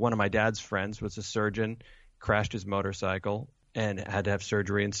 one of my dad's friends was a surgeon, crashed his motorcycle and had to have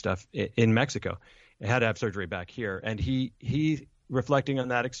surgery and stuff in Mexico. He had to have surgery back here. And he reflecting on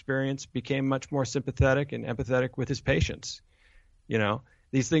that experience became much more sympathetic and empathetic with his patients.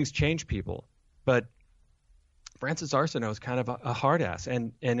 These things change people. But Francis Arsenault is kind of a hard ass.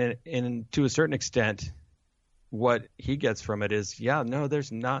 And to a certain extent, what he gets from it is,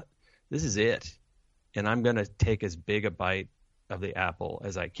 this is it. And I'm going to take as big a bite of the apple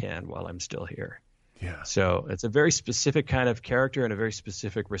as I can while I'm still here. Yeah. So it's a very specific kind of character and a very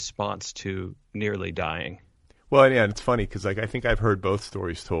specific response to nearly dying. Well, yeah, and it's funny because, I think I've heard both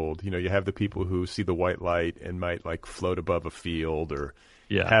stories told. You have the people who see the white light and might, float above a field or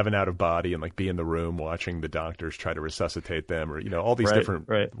have an out of body and, be in the room watching the doctors try to resuscitate them, or, all these different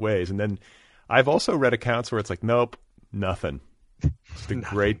ways. And then I've also read accounts where it's like, nope, nothing. Just a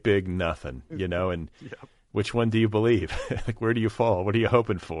great big nothing, and which one do you believe? Where do you fall? What are you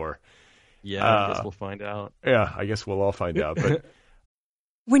hoping for? Yeah, I guess we'll find out. Yeah, I guess we'll all find out. But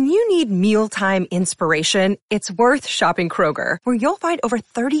when you need mealtime inspiration, it's worth shopping Kroger, where you'll find over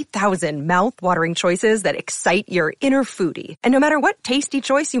 30,000 mouth-watering choices that excite your inner foodie. And no matter what tasty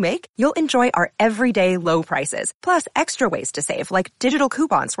choice you make, you'll enjoy our everyday low prices, plus extra ways to save, like digital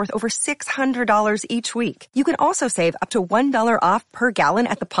coupons worth over $600 each week. You can also save up to $1 off per gallon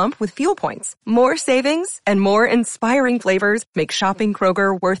at the pump with fuel points. More savings and more inspiring flavors make shopping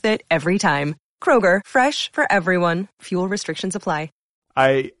Kroger worth it every time. Kroger, fresh for everyone. Fuel restrictions apply.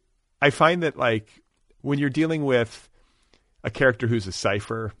 I find that, when you're dealing with a character who's a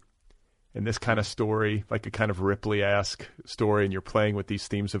cipher in this kind of story, like a kind of Ripley-esque story, and you're playing with these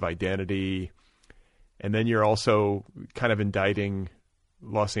themes of identity, and then you're also kind of indicting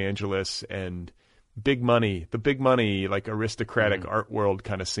Los Angeles and big money, the big money, aristocratic art world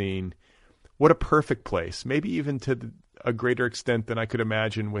kind of scene. What a perfect place, maybe even to a greater extent than I could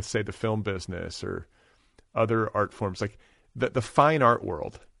imagine with, say, the film business or other art forms. The fine art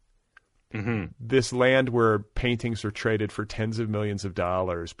world, this land where paintings are traded for tens of millions of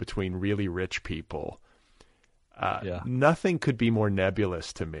dollars between really rich people. Nothing could be more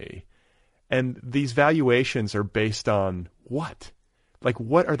nebulous to me. And these valuations are based on what?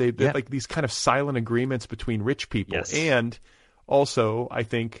 What are they? Yeah. These kind of silent agreements between rich people. Yes. And also, I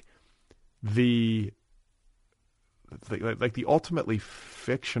think the ultimately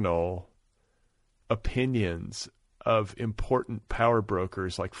fictional opinions of important power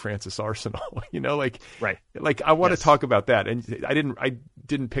brokers like Francis Arsenault, right. I want to talk about that. And I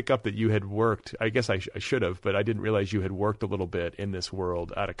didn't pick up that you had worked. I guess I should have, but I didn't realize you had worked a little bit in this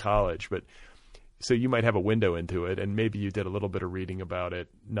world out of college. But so you might have a window into it, and maybe you did a little bit of reading about it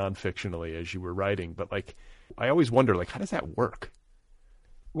non-fictionally as you were writing. But I always wonder, how does that work?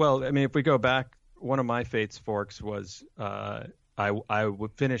 Well, if we go back, one of my fate's forks was, I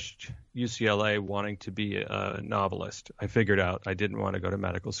finished UCLA wanting to be a novelist. I figured out I didn't want to go to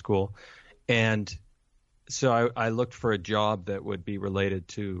medical school. And so I looked for a job that would be related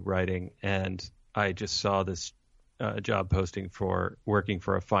to writing. And I just saw this job posting for working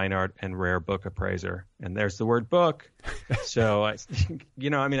for a fine art and rare book appraiser. And there's the word book. So, I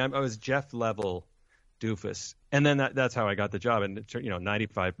was Jeff level doofus. And then that's how I got the job. And,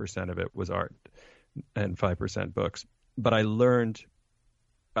 95% of it was art and 5% books. But I learned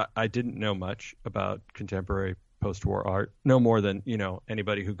I didn't know much about contemporary post-war art, no more than,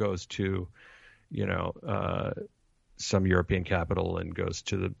 anybody who goes to, some European capital and goes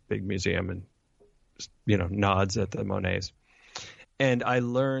to the big museum and, nods at the Monets. And I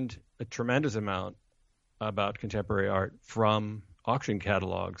learned a tremendous amount about contemporary art from auction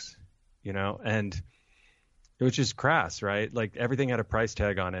catalogs, and it was just crass, right? Everything had a price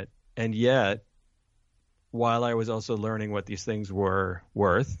tag on it. And yet, while I was also learning what these things were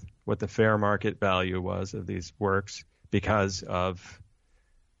worth, what the fair market value was of these works because of,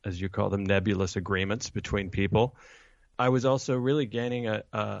 as you call them, nebulous agreements between people, I was also really gaining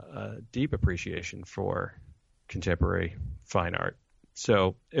a deep appreciation for contemporary fine art.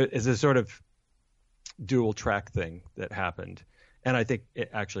 So it's a sort of dual track thing that happened. And I think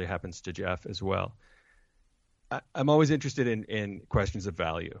it actually happens to Jeff as well. I'm always interested in questions of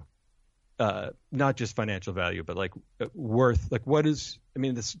value, not just financial value, but like worth. Like what is, I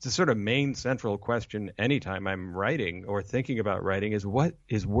mean, the sort of main central question anytime I'm writing or thinking about writing is what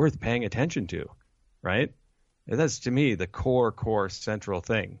is worth paying attention to, right? And that's to me the core central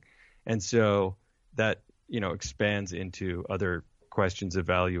thing. And so that, expands into other questions of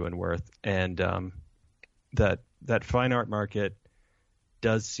value and worth. And that fine art market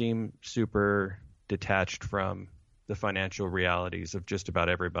does seem super detached from the financial realities of just about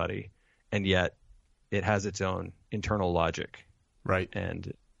everybody, and yet it has its own internal logic, right?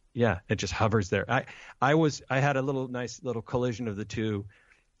 And yeah, it just hovers there. I had a nice little collision of the two.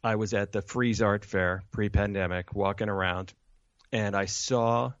 I was at the Frieze Art Fair pre-pandemic, walking around, and I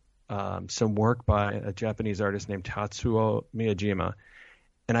saw some work by a Japanese artist named Tatsuo Miyajima,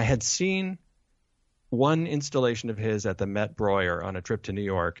 and I had seen one installation of his at the Met Breuer on a trip to New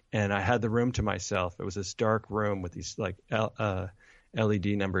York, and I had the room to myself. It was this dark room with these like LED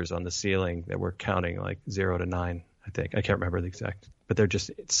numbers on the ceiling that were counting like 0 to 9, I think. I can't remember the exact, but they're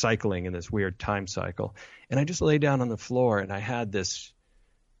just cycling in this weird time cycle. And I just lay down on the floor, and I had this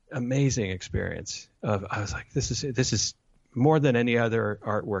amazing experience of, I was like, this is more than any other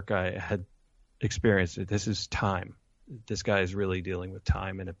artwork I had experienced. This is time. This guy is really dealing with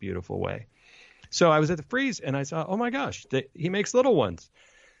time in a beautiful way. So I was at the Frieze, and I saw, oh my gosh, he makes little ones.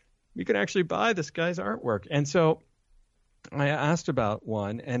 You can actually buy this guy's artwork. And so I asked about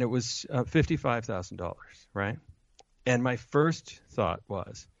one, and it was $55,000, right? And my first thought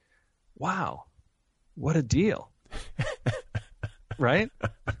was, wow, what a deal, right?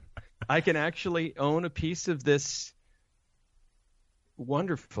 I can actually own a piece of this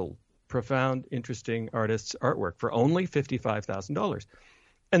wonderful, profound, interesting artist's artwork for only $55,000.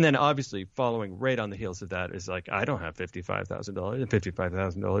 And then obviously following right on the heels of that is like, I don't have $55,000, and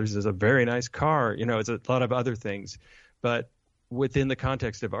 $55,000 is a very nice car. It's a lot of other things. But within the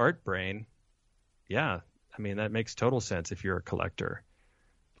context of Art Brain, yeah, I mean, that makes total sense if you're a collector.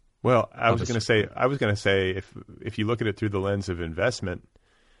 Well, I was going to say, if you look at it through the lens of investment,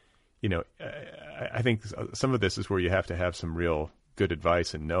 I think some of this is where you have to have some real good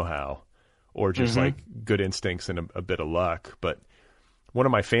advice and know-how, or just like good instincts and a bit of luck. But one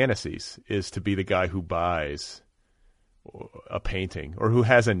of my fantasies is to be the guy who buys a painting, or who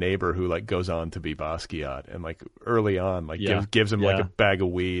has a neighbor who like goes on to be Basquiat, and like early on like gives him like a bag of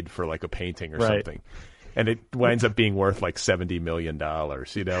weed for like a painting or something, and it winds up being worth like $70 million.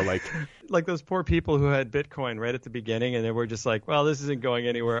 Like those poor people who had Bitcoin right at the beginning, and they were just like, well, this isn't going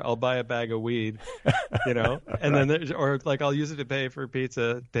anywhere. I'll buy a bag of weed, and then or like I'll use it to pay for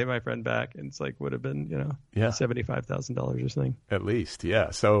pizza, pay my friend back, and it's like would have been $75,000 or something at least. Yeah.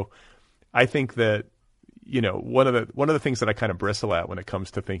 So I think that one of the things that I kind of bristle at when it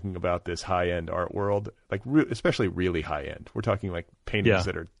comes to thinking about this high end art world, like especially really high end, we're talking like paintings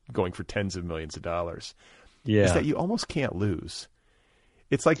that are going for tens of millions of dollars, is that you almost can't lose.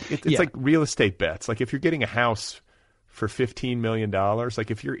 It's like it's like real estate bets. Like if you're getting a house for $15 million, like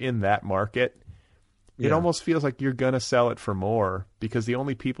if you're in that market, it almost feels like you're gonna sell it for more, because the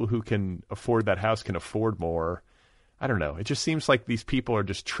only people who can afford that house can afford more. I don't know. It just seems like these people are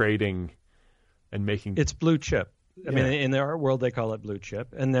just trading and making. It's blue chip. I mean, in the art world, they call it blue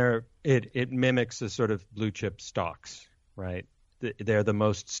chip, and it mimics the sort of blue chip stocks, right? They're the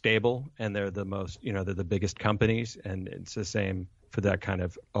most stable, and they're the most, they're the biggest companies, and it's the same for that kind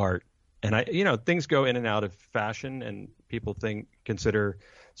of art. And things go in and out of fashion, and people consider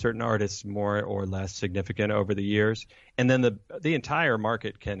certain artists more or less significant over the years, and then the entire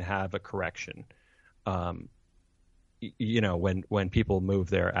market can have a correction. When people move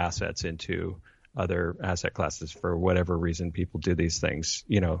their assets into other asset classes for whatever reason, people do these things.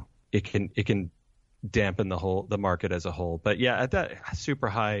 It can dampen the market as a whole. But yeah, at that super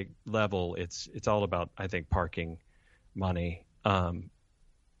high level, it's all about, I think, parking money. And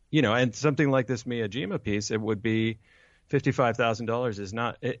something like this Miyajima piece, it would be $55,000 is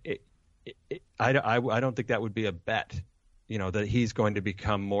not. I don't think that would be a bet. That he's going to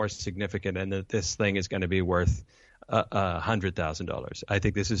become more significant, and that this thing is going to be worth $100,000. I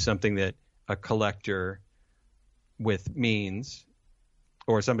think this is something that a collector with means,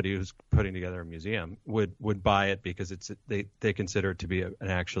 or somebody who's putting together a museum, would buy it because they consider it to be an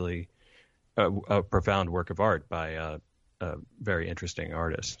actually a profound work of art by a very interesting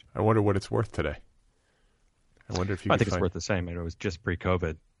artist. I wonder what it's worth today. I wonder if you I could think find... it's worth the same. And it was just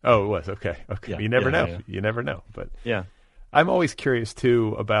pre-COVID. Oh, it was. Okay. Yeah, You never know. yeah. You never know. But Yeah. I'm always curious,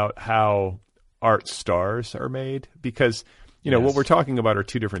 too, about how art stars are made because, what Yes. we're talking about are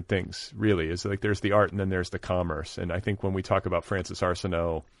two different things, really. Is like there's the art and then there's the commerce. And I think when we talk about Francis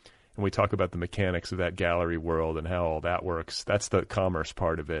Arsenault and we talk about the mechanics of that gallery world and how all that works, that's the commerce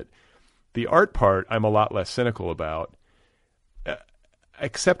part of it. The art part, I'm a lot less cynical about,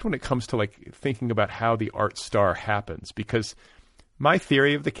 except when it comes to like thinking about how the art star happens. Because my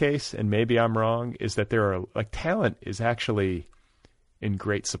theory of the case, and maybe I'm wrong, is that there are like talent is actually in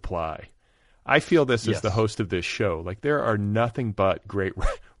great supply. I feel this as the host of this show. Like there are nothing but great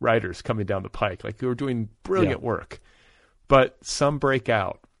writers coming down the pike, like who are doing brilliant work, but some break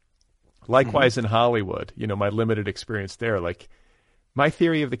out. Likewise in Hollywood, my limited experience there. Like my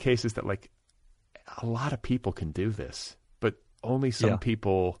theory of the case is that like a lot of people can do this, but only some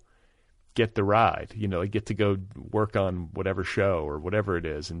people get the ride. They get to go work on whatever show or whatever it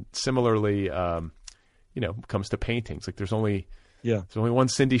is. And similarly, comes to paintings. Like there's only one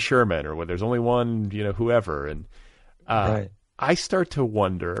Cindy Sherman or there's only one, whoever. And I start to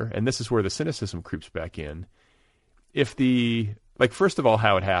wonder, and this is where the cynicism creeps back in, if first of all,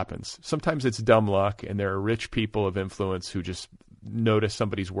 how it happens. Sometimes it's dumb luck, and there are rich people of influence who just notice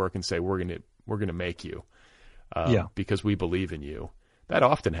somebody's work and say, we're gonna make you because we believe in you. That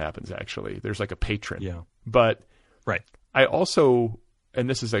often happens, actually. There's like a patron. Yeah. But right. I also, and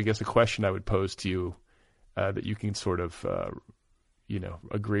this is, I guess, a question I would pose to you that you can sort of,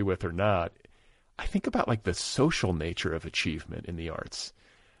 agree with or not. I think about like the social nature of achievement in the arts.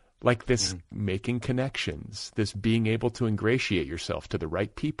 Like this making connections, this being able to ingratiate yourself to the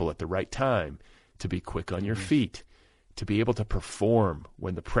right people at the right time, to be quick on your feet, to be able to perform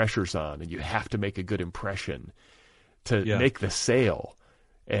when the pressure's on and you have to make a good impression, to make the sale.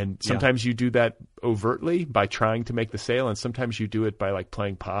 And sometimes you do that overtly by trying to make the sale, and sometimes you do it by like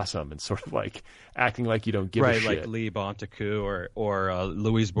playing possum and sort of like acting like you don't give a shit. Right, like Lee Bontecu or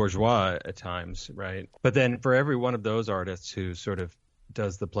Louise Bourgeois at times, right? But then for every one of those artists who sort of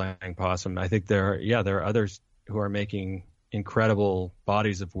does the playing possum, I think there are others who are making incredible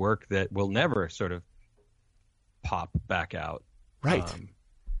bodies of work that will never sort of pop back out. Right.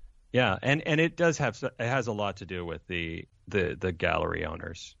 And it has a lot to do with the gallery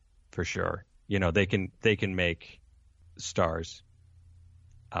owners, for sure. They can make stars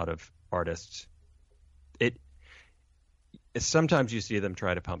out of artists. Sometimes you see them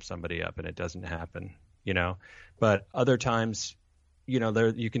try to pump somebody up and it doesn't happen, but other times,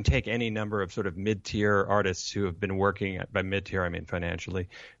 you can take any number of sort of mid-tier artists who have been working, by mid-tier I mean financially,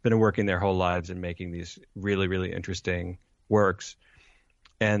 been working their whole lives and making these really, really interesting works.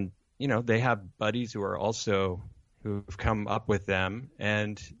 And, they have buddies who've come up with them,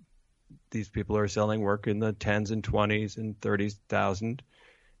 and these people are selling work in the 10s and 20s and 30,000,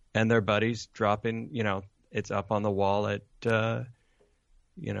 and their buddies dropping, it's up on the wall at, I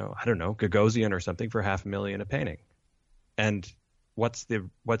don't know, Gagosian or something for $500,000 a painting. And what's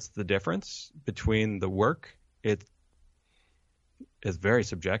the difference between the work? It is very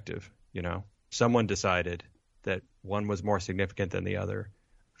subjective, Someone decided that one was more significant than the other,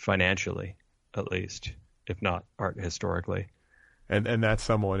 financially, at least, if not art historically. And that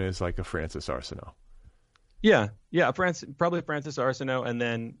someone is like a Francis Arsenault. Yeah, probably Francis Arsenault, and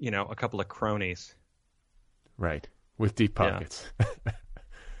then a couple of cronies. Right, with deep pockets.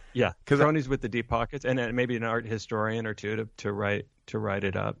 Yeah, cronies with the deep pockets, and then maybe an art historian or two to write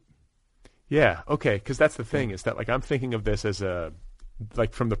it up. Yeah, okay, because that's the thing, is that like I'm thinking of this as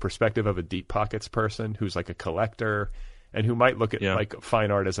from the perspective of a deep pockets person who's like a collector and who might look at like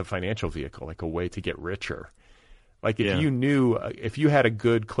fine art as a financial vehicle, like a way to get richer. Like if you knew, if you had a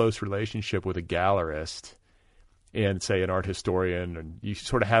good close relationship with a gallerist and say an art historian, and you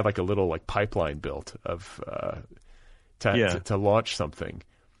sort of had like a little like pipeline built of to launch something,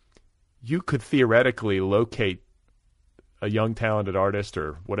 you could theoretically locate a young talented artist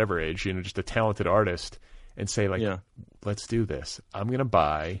or whatever age, just a talented artist, and say like, let's do this. I'm going to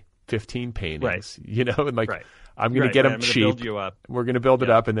buy 15 paintings, and like I'm going to get them cheap. Build you up. We're going to build it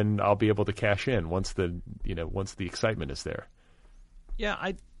up, and then I'll be able to cash in once the excitement is there. Yeah,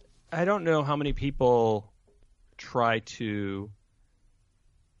 I don't know how many people try to.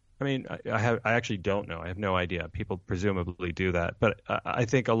 I mean, I actually don't know. I have no idea. People presumably do that, but I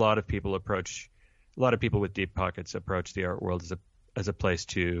think a lot of people with deep pockets approach the art world as a place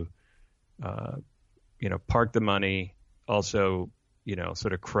to, park the money, also,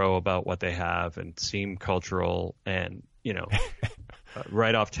 sort of crow about what they have and seem cultural and,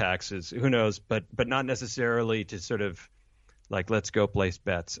 write off taxes. Who knows? But not necessarily to sort of like, let's go place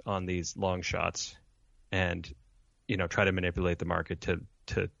bets on these long shots. and try to manipulate the market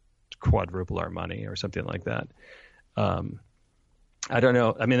to quadruple our money or something like that. I don't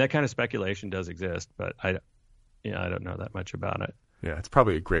know. I mean, that kind of speculation does exist, but I don't know that much about it. Yeah, it's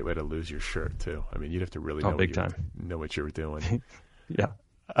probably a great way to lose your shirt too. I mean, you'd have to really know what you were doing. Yeah.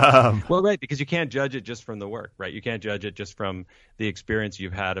 Well, right, because you can't judge it just from the work, right? You can't judge it just from the experience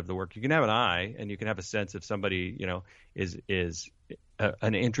you've had of the work. You can have an eye, and you can have a sense if somebody, is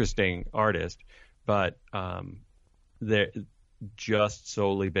an interesting artist, but they're just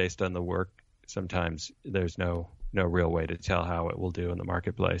solely based on the work. Sometimes there's no real way to tell how it will do in the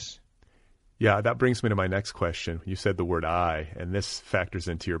marketplace. Yeah, that brings me to my next question. You said the word "I," and this factors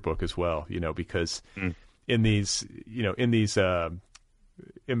into your book as well. Because in these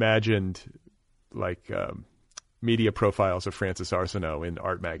imagined media profiles of Francis Arsenault in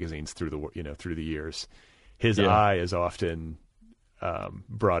art magazines through the years, his eye is often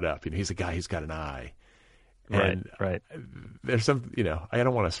brought up. He's a guy who's got an eye. And right. There's some, I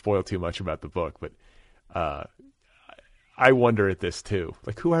don't want to spoil too much about the book, but I wonder at this too.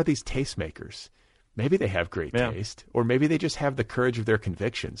 Like, who are these tastemakers? Maybe they have great taste, or maybe they just have the courage of their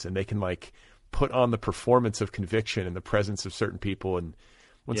convictions, and they can put on the performance of conviction in the presence of certain people. And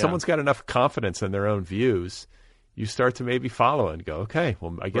when someone's got enough confidence in their own views, you start to maybe follow and go, okay,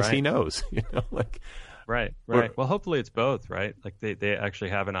 well, I guess he knows. Right. Well, hopefully it's both, right? Like they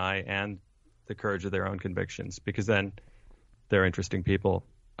actually have an eye and the courage of their own convictions, because then they're interesting people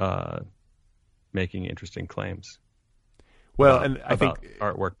making interesting claims. Well, and I think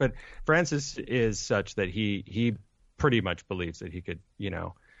artwork, but Francis is such that he pretty much believes that he could,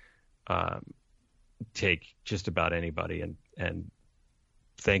 take just about anybody, and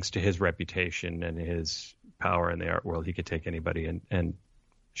thanks to his reputation and his power in the art world, he could take anybody and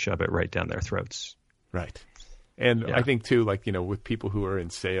shove it right down their throats. Right. And I think too, with people who are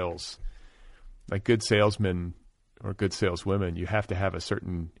in sales, like good salesmen or good saleswomen, you have to have a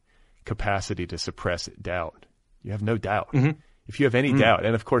certain capacity to suppress doubt. You have no doubt. Mm-hmm. If you have any doubt,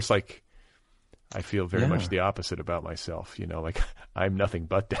 and of course, I feel very much the opposite about myself, I'm nothing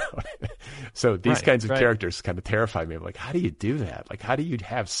but doubt. So these kinds of characters kind of terrify me. I'm like, how do you do that? Like, how do you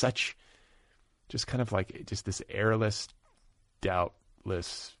have such just kind of just this airless,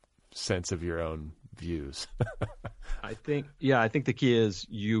 doubtless sense of your own views? I think the key is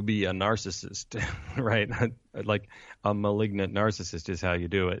you be a narcissist, right? Like a malignant narcissist is how you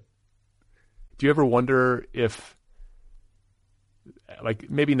do it. Do you ever wonder if,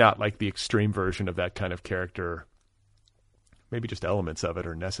 maybe not the extreme version of that kind of character, maybe just elements of it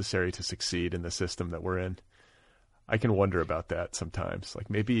are necessary to succeed in the system that we're in? I can wonder about that sometimes.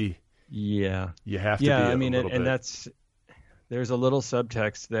 Maybe you have to be a little bit. There's a little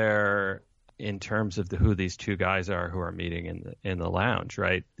subtext there in terms of who these two guys are who are meeting in the lounge,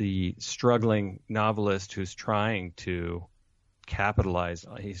 right? The struggling novelist who's trying to capitalize.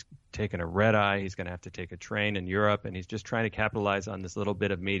 He's taken a red eye. He's going to have to take a train in Europe, and he's just trying to capitalize on this little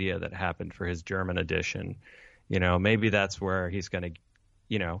bit of media that happened for his German edition. Maybe that's where he's going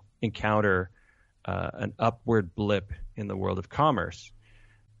to, encounter an upward blip in the world of commerce.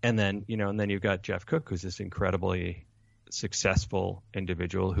 And then you've got Jeff Cook, who's this incredibly successful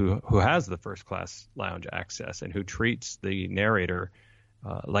individual who has the first class lounge access and who treats the narrator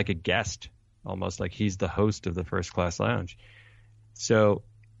like a guest, almost like he's the host of the first class lounge. So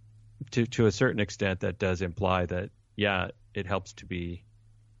to a certain extent, that does imply that, it helps to be,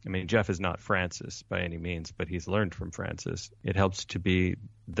 Jeff is not Francis by any means, but he's learned from Francis. It helps to be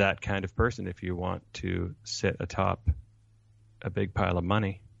that kind of person if you want to sit atop a big pile of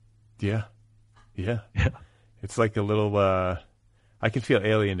money. Yeah. It's like a little, I can feel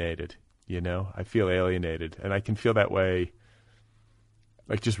alienated, I feel alienated, and I can feel that way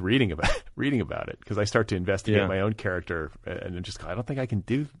just reading about it, because I start to investigate my own character, and I'm just, I don't think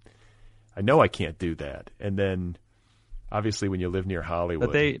I know I can't do that. And then obviously when you live near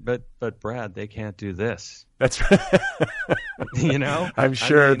Hollywood. But Brad, they can't do this. That's right. I'm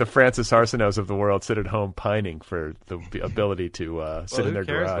sure the Francis Arsenaults of the world sit at home pining for the ability to sit in their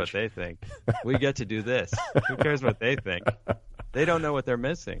garage. Who cares what they think? We get to do this. Who cares what they think? They don't know what they're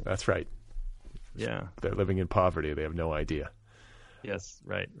missing. That's right. Yeah. They're living in poverty. They have no idea. Yes,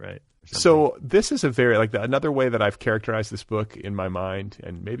 right. So this is a very, another way that I've characterized this book in my mind,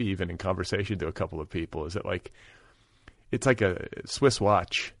 and maybe even in conversation to a couple of people, is that it's like a Swiss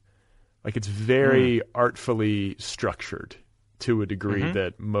watch. It's very artfully structured to a degree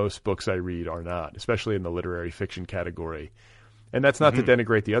that most books I read are not, especially in the literary fiction category. And that's not to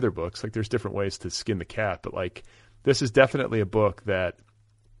denigrate the other books. There's different ways to skin the cat, but this is definitely a book that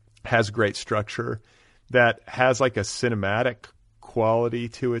has great structure, that has a cinematic quality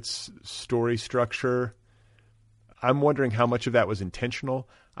to its story structure, I'm wondering how much of that was intentional.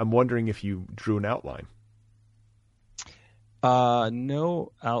 I'm wondering if you drew an outline.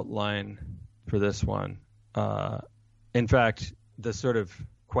 No outline for this one. In fact, the sort of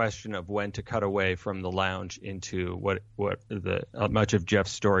question of when to cut away from the lounge into what the much of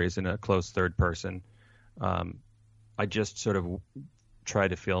Jeff's story is in a close third person. I just sort of try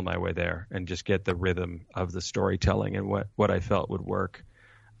to feel my way there and just get the rhythm of the storytelling and what I felt would work.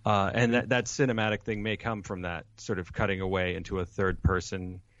 And that cinematic thing may come from that sort of cutting away into a third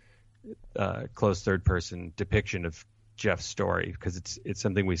person, close third person depiction of Jeff's story, because it's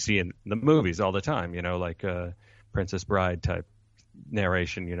something we see in the movies all the time, like Princess Bride type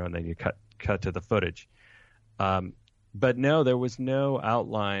narration, and then you cut to the footage. But no, there was no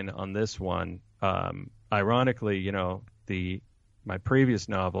outline on this one. Ironically, my previous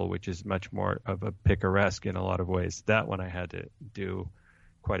novel, which is much more of a picaresque in a lot of ways, that one I had to do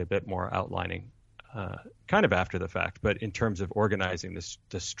quite a bit more outlining, kind of after the fact, but in terms of organizing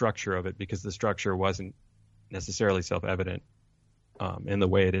the structure of it, because the structure wasn't necessarily self-evident in the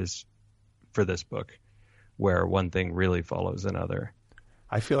way it is for this book, where one thing really follows another.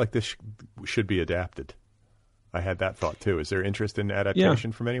 I feel like this should be adapted. I had that thought too. Is there interest in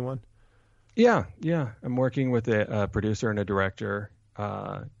adaptation from anyone? Yeah. I'm working with a producer and a director.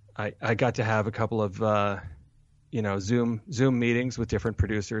 I got to have a couple of Zoom meetings with different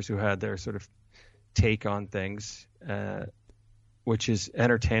producers who had their sort of take on things, which is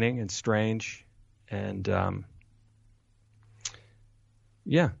entertaining and strange. And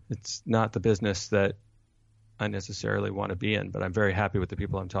it's not the business that I necessarily want to be in, but I'm very happy with the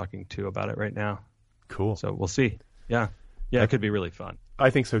people I'm talking to about it right now. Cool. So we'll see. Yeah, it could be really fun. I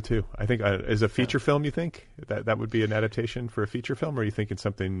think so too. I think as a feature film, you think that would be an adaptation for a feature film, or are you thinking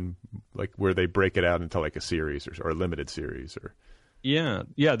something like where they break it out into like a series or a limited series? Or yeah.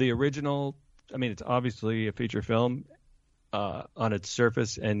 The original. I mean, it's obviously a feature film on its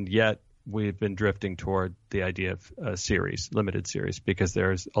surface, and yet we've been drifting toward the idea of a series, limited series, because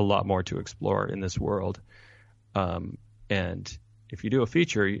there's a lot more to explore in this world. And if you do a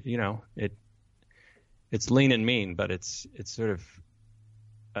feature, it's lean and mean, but it's sort of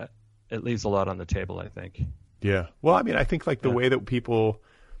it leaves a lot on the table, I think. Yeah. Well, I mean, I think like the way that people,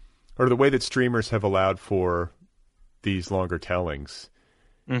 or the way that streamers have allowed for these longer tellings,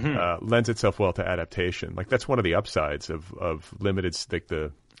 lends itself well to adaptation. Like that's one of the upsides of limited, like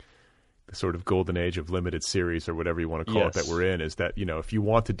the sort of golden age of limited series or whatever you want to call it that we're in, is that, if you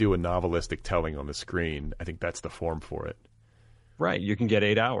want to do a novelistic telling on the screen, I think that's the form for it. Right. You can get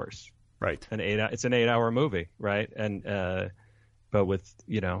 8 hours. Right. It's an 8-hour movie. Right. And, but with,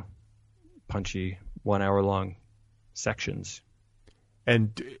 punchy 1 hour long sections.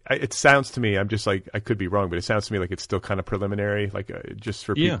 And it sounds to me, I'm just like, I could be wrong, but it sounds to me like it's still kind of preliminary, like just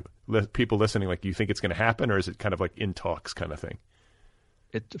for people listening, like, you think it's going to happen, or is it kind of like in talks kind of thing?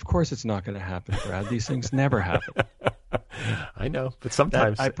 Of course it's not going to happen, Brad. These things never happen. I know, but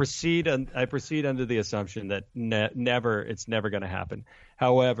sometimes I proceed under the assumption that it's never going to happen.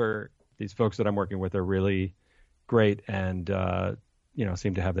 However, these folks that I'm working with are really great and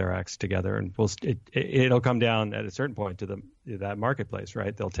seem to have their acts together, and it'll come down at a certain point to that marketplace,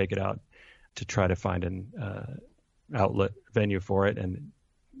 right? They'll take it out to try to find an outlet venue for it, and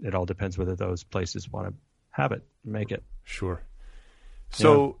it all depends whether those places want to have it, make it. Sure.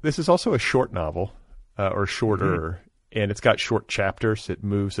 So this is also a short novel, or shorter, and it's got short chapters. It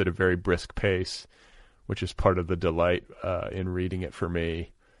moves at a very brisk pace, which is part of the delight in reading it for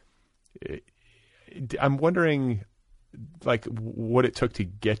me. I'm wondering, like, what it took to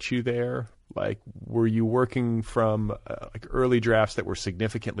get you there. Like, were you working from like early drafts that were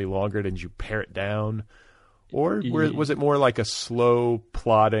significantly longer? Did you pare it down? Or was it more like a slow,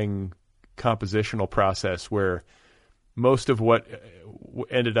 plodding, compositional process where most of what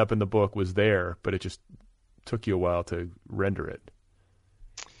ended up in the book was there, but it just took you a while to render it?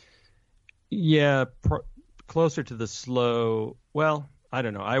 Yeah, closer to the slow. Well, I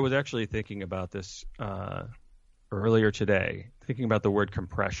don't know. I was actually thinking about this earlier today, thinking about the word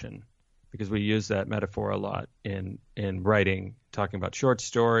compression, because we use that metaphor a lot in writing, talking about short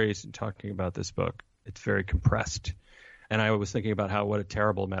stories and talking about this book. It's very compressed. And I was thinking about what a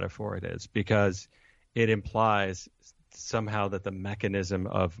terrible metaphor it is, because it implies somehow that the mechanism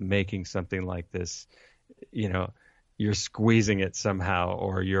of making something like this, you're squeezing it somehow,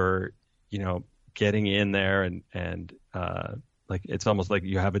 or you're, getting in there and like it's almost like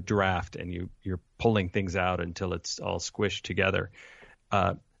you have a draft and you're pulling things out until it's all squished together.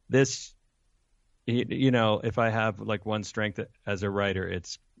 This, if I have like one strength as a writer,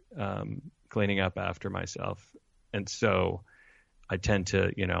 it's cleaning up after myself. And so I tend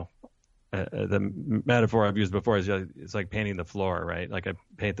to, the metaphor I've used before is it's like painting the floor, right? Like I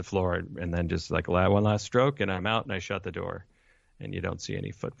paint the floor and then just like one last stroke and I'm out and I shut the door and you don't see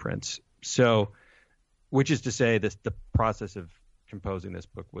any footprints. So, which is to say the process of composing this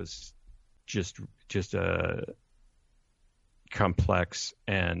book was just complex,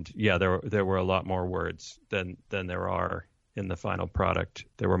 and there were a lot more words than there are in the final product.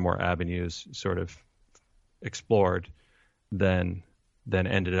 There were more avenues sort of explored than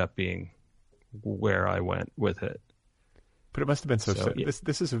ended up being where I went with it. But it must have been so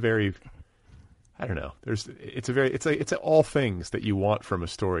this is a very, I don't know. It's all things that you want from a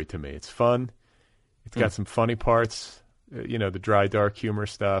story to me. It's fun. It's got some funny parts, the dry, dark humor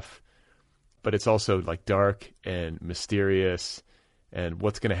stuff, but it's also like dark and mysterious and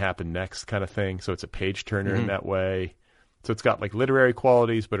what's going to happen next kind of thing. So it's a page turner in that way. So it's got like literary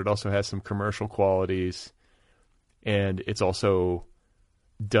qualities, but it also has some commercial qualities. And it's also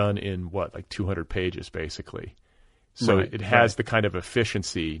done in like 200 pages basically. So it has the kind of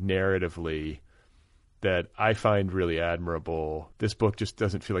efficiency narratively that I find really admirable. This book just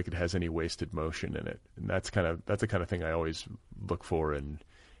doesn't feel like it has any wasted motion in it. And that's the kind of thing I always look for and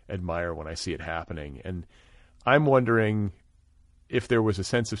admire when I see it happening. And I'm wondering if there was a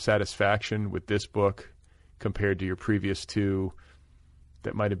sense of satisfaction with this book compared to your previous two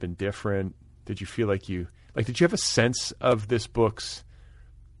that might have been different. Did you feel like did you have a sense of this book's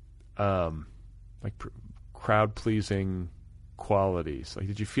crowd-pleasing qualities? Like,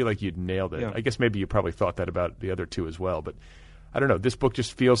 did you feel like you'd nailed it? Yeah. I guess maybe you probably thought that about the other two as well, but I don't know. This book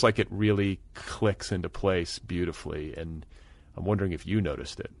just feels like it really clicks into place beautifully, and I'm wondering if you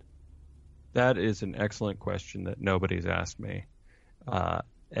noticed it. That is an excellent question that nobody's asked me.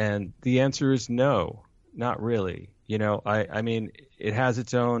 And the answer is no, not really. I mean, it has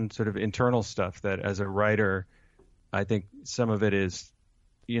its own sort of internal stuff that as a writer, I think some of it is,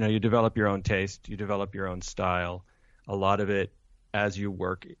 you develop your own taste, you develop your own style. A lot of it as you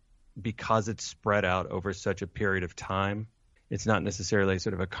work, because it's spread out over such a period of time, it's not necessarily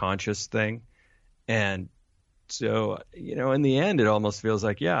sort of a conscious thing. And so, in the end, it almost feels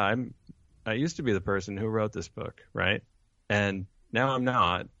like, I used to be the person who wrote this book, right? And now I'm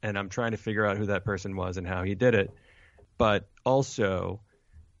not, and I'm trying to figure out who that person was and how he did it. But also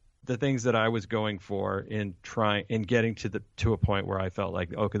the things that I was going for in getting to a point where I felt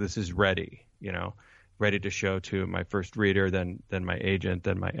like, okay, this is ready, ready to show to my first reader, then my agent,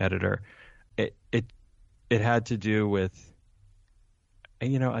 then my editor. It had to do with,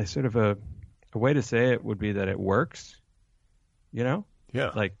 I sort of a way to say it would be that it works, Yeah.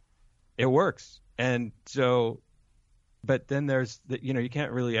 Like it works. And so, but then there's you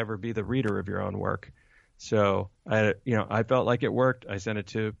can't really ever be the reader of your own work. So I felt like it worked. I showed it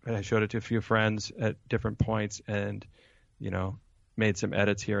to a few friends at different points and, made some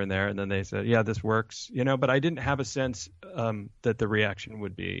edits here and there. And then they said, yeah, this works, but I didn't have a sense that the reaction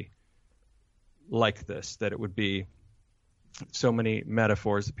would be like this, that it would be so many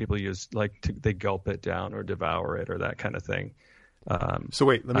metaphors that people use, like they gulp it down or devour it or that kind of thing. So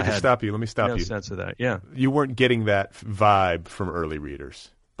wait, let me just stop you. No sense of that. Yeah. You weren't getting that vibe from early readers,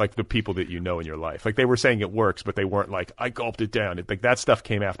 like the people that in your life. Like they were saying it works, but they weren't like, I gulped it down. Like that stuff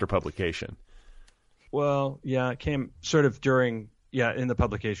came after publication. Well, yeah, it came sort of during, in the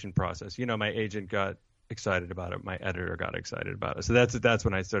publication process. My agent got excited about it. My editor got excited about it. So that's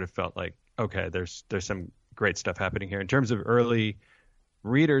when I sort of felt like, okay, there's some great stuff happening here. In terms of early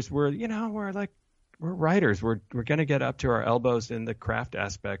readers, we're writers. We're going to get up to our elbows in the craft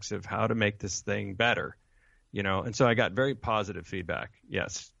aspects of how to make this thing better, And so I got very positive feedback,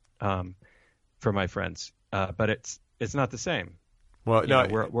 yes, from my friends. But it's not the same. Well,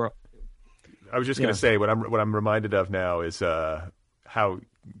 I was just going to say what I'm reminded of now is how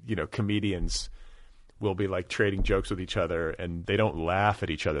comedians will be like trading jokes with each other, and they don't laugh at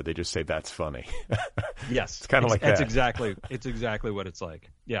each other. They just say that's funny. Yes, it's kind of like that. It's exactly what it's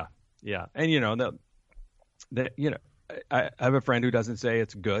like. Yeah, yeah, and I have a friend who doesn't say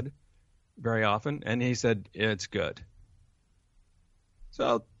it's good very often, and he said it's good.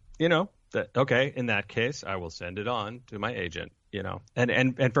 So okay, in that case, I will send it on to my agent.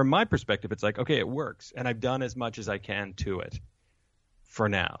 And from my perspective, it's like, okay, it works, and I've done as much as I can to it for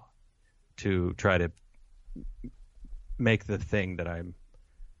now to try to make the thing that I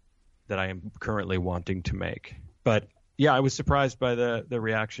am currently wanting to make. But yeah, I was surprised by the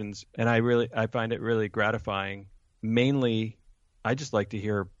reactions, and I find it really gratifying. Mainly, I just like to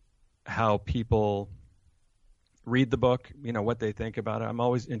hear how people read the book, what they think about it. I'm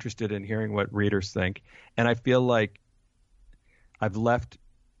always interested in hearing what readers think, and I feel like I've left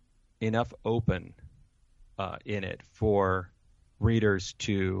enough open in it for readers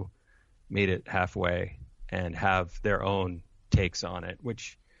to, meet it halfway and have their own takes on it,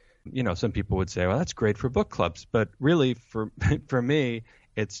 which, some people would say, well, that's great for book clubs. But really, for me,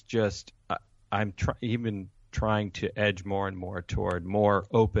 it's just I'm even trying to edge more and more toward more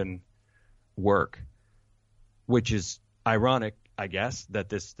open work, which is ironic, I guess, that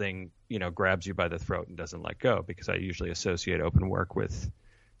this thing, grabs you by the throat and doesn't let go, because I usually associate open work with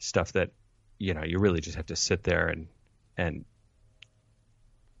stuff that, you really just have to sit there and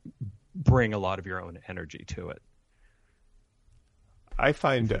bring a lot of your own energy to it. I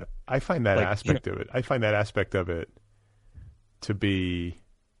find that aspect of it. I find that aspect of it to be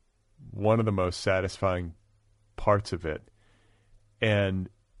one of the most satisfying parts of it, and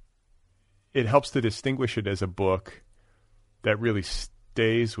it helps to distinguish it as a book that really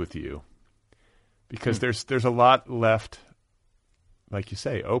stays with you, because there's a lot left, like you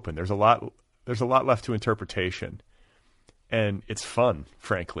say, open. There's a lot left to interpretation, and it's fun,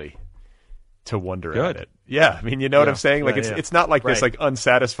 frankly, to wonder at it. Yeah, I mean, you know what I'm saying? Like it's not like this like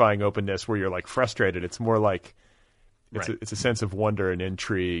unsatisfying openness where you're like frustrated. It's more like it's a sense of wonder and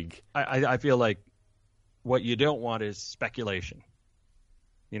intrigue. I feel like what you don't want is speculation.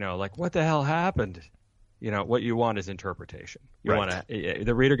 Like what the hell happened? What you want is interpretation. You want to.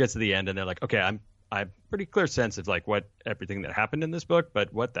 The reader gets to the end and they're like, okay, I'm pretty clear sense of like what everything that happened in this book,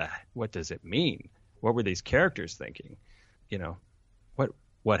 but what does it mean? What were these characters thinking?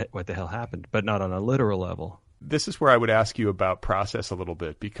 What the hell happened? But not on a literal level. This is where I would ask you about process a little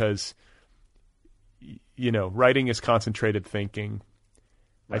bit, because writing is concentrated thinking.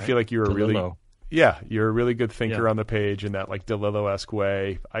 Right. I feel like you're you're a really good thinker on the page in that like DeLillo-esque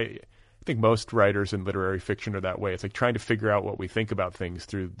way. I think most writers in literary fiction are that way. It's like trying to figure out what we think about things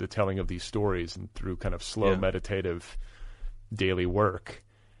through the telling of these stories and through kind of slow, meditative daily work.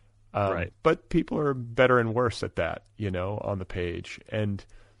 But people are better and worse at that, on the page. And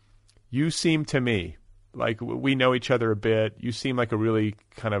you seem to me like we know each other a bit. You seem like a really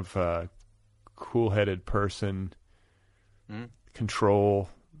kind of cool-headed person. Control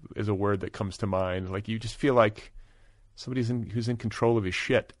is a word that comes to mind. Like you just feel like somebody who's in control of his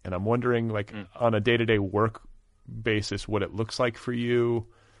shit. And I'm wondering, like, on a day-to-day work basis, what it looks like for you,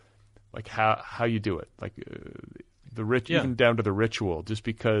 like how you do it, like even down to the ritual, just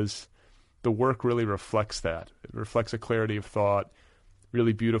because the work really reflects that. It reflects a clarity of thought,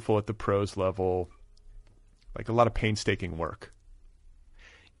 really beautiful at the prose level, like a lot of painstaking work.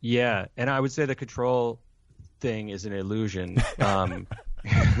 Yeah, and I would say the control thing is an illusion,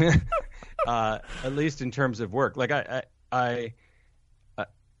 at least in terms of work. Like I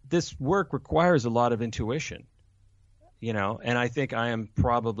this work requires a lot of intuition, and I think I am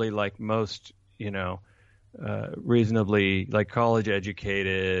probably like most, reasonably like college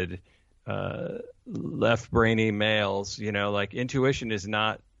educated, left brainy males, like intuition is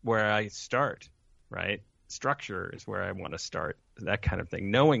not where I start, right? Structure is where I want to start, that kind of thing.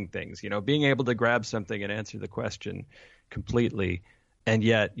 Knowing things, being able to grab something and answer the question completely. And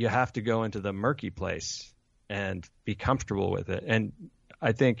yet you have to go into the murky place and be comfortable with it. And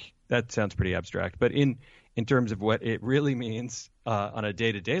I think that sounds pretty abstract, but in terms of what it really means on a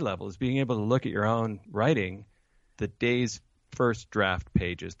day-to-day level is being able to look at your own writing, the day's first draft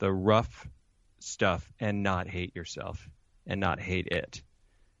pages, the rough stuff, and not hate yourself and not hate it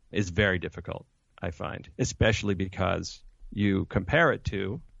is very difficult, I find, especially because you compare it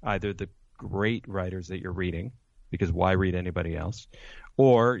to either the great writers that you're reading, because why read anybody else,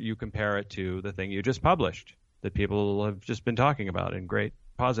 or you compare it to the thing you just published that people have just been talking about in great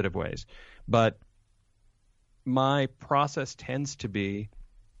positive ways. But my process tends to be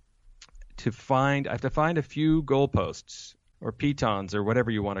I have to find a few goalposts or pitons or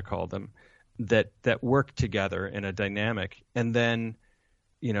whatever you want to call them that work together in a dynamic, and then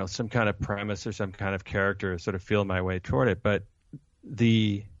some kind of premise or some kind of character sort of feel my way toward it. But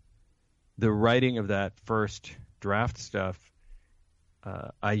the writing of that first draft stuff,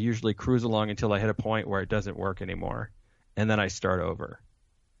 I usually cruise along until I hit a point where it doesn't work anymore, and then I start over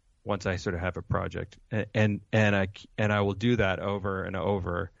once I sort of have a project, and I will do that over and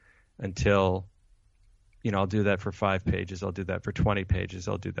over until I'll do that for 5 pages, I'll do that for 20 pages,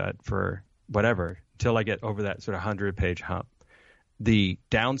 I'll do that for whatever until I get over that sort of 100-page hump. The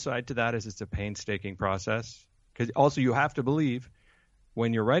downside to that is it's a painstaking process, because also you have to believe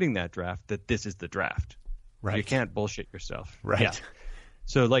when you're writing that draft that this is the draft. Right. You can't bullshit yourself. Right. Yeah.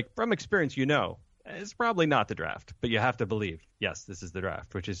 So like from experience, it's probably not the draft, but you have to believe, yes, this is the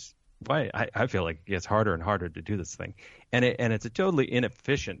draft, which is why I feel like it gets harder and harder to do this thing. And it's a totally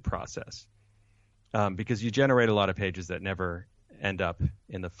inefficient process, because you generate a lot of pages that never end up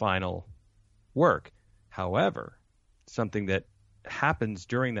in the final work. However, something that happens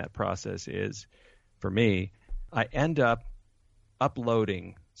during that process is, for me, I end up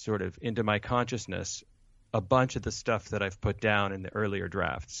uploading sort of into my consciousness a bunch of the stuff that I've put down in the earlier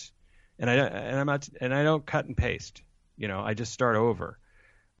drafts, and I don't cut and paste. I just start over.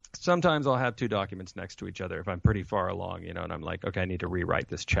 Sometimes I'll have two documents next to each other if I'm pretty far along, and I'm like, okay, I need to rewrite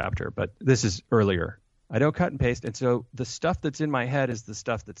this chapter, but this is earlier. I don't cut and paste, and so the stuff that's in my head is the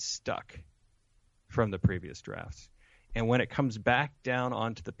stuff that's stuck from the previous drafts. And when it comes back down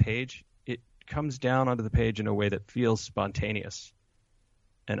onto the page, it comes down onto the page in a way that feels spontaneous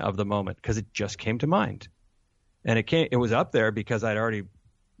and of the moment, because it just came to mind. And it was up there because I'd already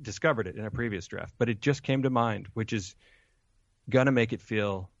discovered it in a previous draft, but it just came to mind, which is going to make it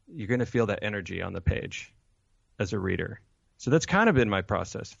feel, you're going to feel that energy on the page as a reader. So that's kind of been my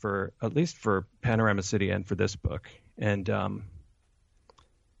process for, at least for Panorama City and for this book. And I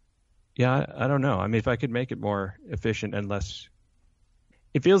don't know. I mean, if I could make it more efficient and less,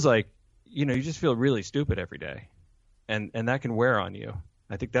 it feels like, you just feel really stupid every day, and that can wear on you.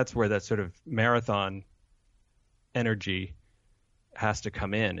 I think that's where that sort of marathon energy has to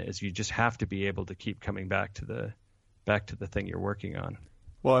come in, is you just have to be able to keep coming back to the thing you're working on.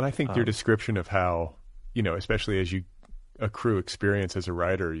 Well, and I think your description of how, especially as you accrue experience as a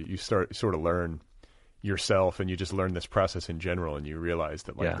writer, you sort of learn yourself, and you just learn this process in general, and you realize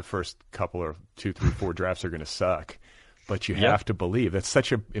that the first couple or 2, 3, 4 drafts are going to suck, but you have to believe. That's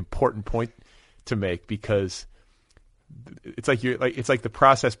such an important point to make, because it's like the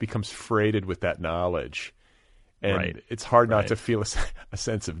process becomes freighted with that knowledge, and it's hard not to feel a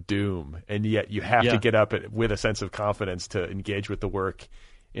sense of doom, and yet you have to get up with a sense of confidence to engage with the work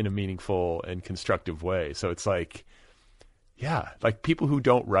in a meaningful and constructive way. So it's like people who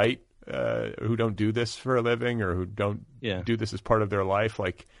don't write, who don't do this for a living, or who don't do this as part of their life,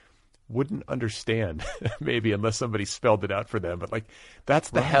 wouldn't understand maybe, unless somebody spelled it out for them. But that's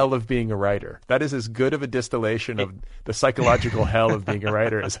the hell of being a writer. That is as good of a distillation of the psychological hell of being a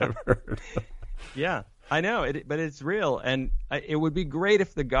writer as I've heard. Yeah, I know it, but it's real. And it would be great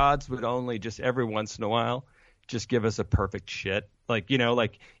if the gods would only just every once in a while just give us a perfect shit.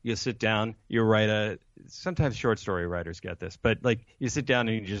 You sit down, you write sometimes short story writers get this, but you sit down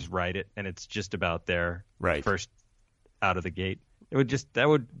and you just write it, and it's just about their first out of the gate. That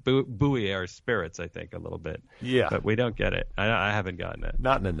would buoy our spirits, I think, a little bit. Yeah. But we don't get it. I haven't gotten it.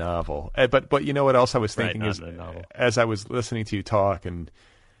 Not in a novel. But you know what else I was thinking is, as I was listening to you talk, and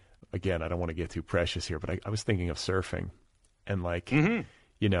again, I don't want to get too precious here, but I was thinking of surfing, and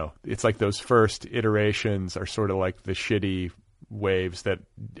it's like those first iterations are sort of like the shitty waves that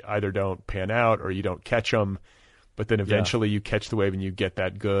either don't pan out or you don't catch them, but then eventually you catch the wave and you get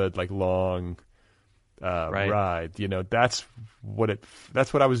that good, long ride. That's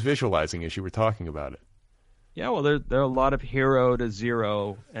what I was visualizing as you were talking about it. Yeah, well, there are a lot of hero to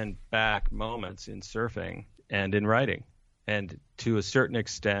zero and back moments in surfing and in writing, and to a certain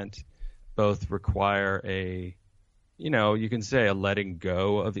extent, both require you can say a letting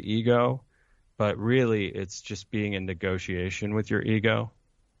go of the ego, but really it's just being in negotiation with your ego,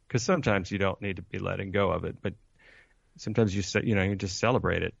 because sometimes you don't need to be letting go of it, but sometimes you just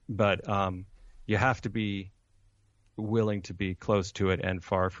celebrate it. But you have to be willing to be close to it and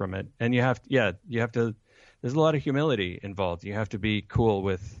far from it. And you have to, there's a lot of humility involved. You have to be cool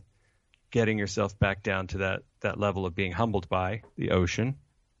with getting yourself back down to that level of being humbled by the ocean,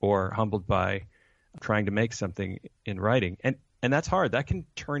 or humbled by trying to make something in writing. And that's hard. That can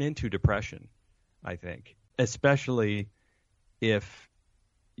turn into depression, I think, especially if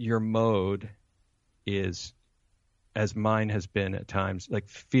your mode is, as mine has been at times,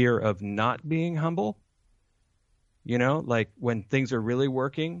 fear of not being humble. When things are really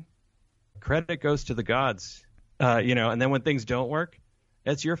working, credit goes to the gods, and then when things don't work,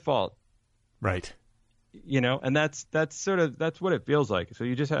 it's your fault. Right. And that's what it feels like. So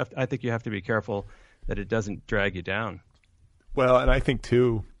I think you have to be careful that it doesn't drag you down. Well, and I think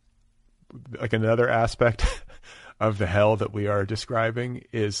too, another aspect of the hell that we are describing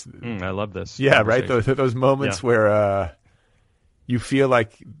is, I love this. Yeah, right. Those moments where you feel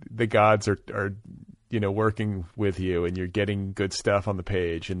like the gods are working with you, and you're getting good stuff on the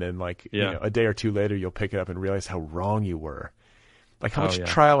page, and then a day or two later, you'll pick it up and realize how wrong you were. How much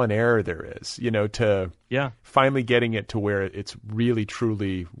trial and error there is, to finally getting it to where it's really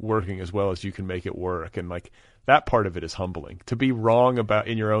truly working as well as you can make it work. And that part of it is humbling, to be wrong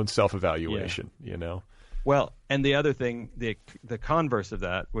in your own self-evaluation, Well, and the other thing, the converse of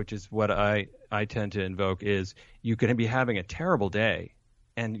that, which is what I tend to invoke, is you can be having a terrible day,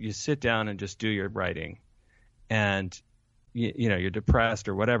 and you sit down and just do your writing, and you're depressed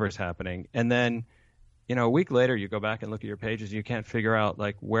or whatever's happening, and then a week later you go back and look at your pages and you can't figure out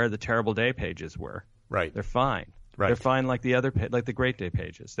like where the terrible day pages were. Right. They're fine. Right. They're fine like the other like the great day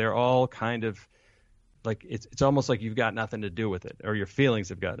pages. They're all kind of like it's almost like you've got nothing to do with it, or your feelings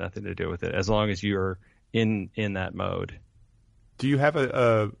have got nothing to do with it, as long as you're in that mode. Do you have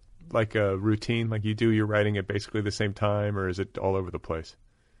a routine, like you do your writing at basically the same time, or is it all over the place?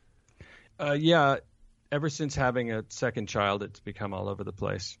 Yeah. Ever since having a second child, it's become all over the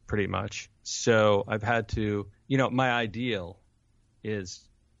place pretty much. So I've had to, my ideal is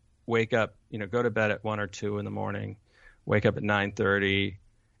wake up, go to bed at 1 or 2 in the morning, wake up at 9:30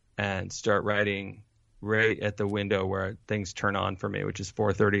 and start writing right at the window where things turn on for me, which is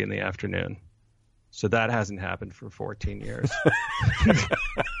 4:30 in the afternoon. So that hasn't happened for 14 years.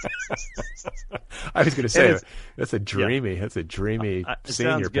 I was going to say that's a dreamy it scene.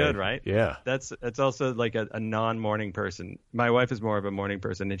 Sounds good, right? Yeah. That's also like a non-morning person. My wife is more of a morning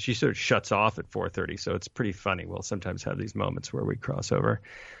person, and she sort of shuts off at 4:30. So it's pretty funny. We'll sometimes have these moments where we cross over.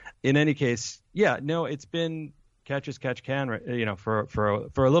 In any case, it's been catch as catch can, for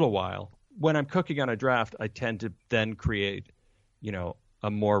a little while. When I'm cooking on a draft, I tend to then create, a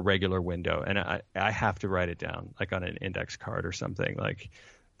more regular window, and I have to write it down like on an index card or something. Like,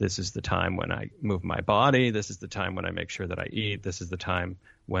 this is the time when I move my body. This is the time when I make sure that I eat. This is the time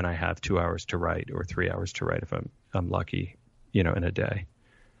when I have 2 hours to write or 3 hours to write if I'm lucky, in a day.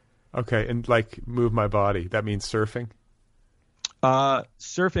 Okay, and like move my body, that means surfing?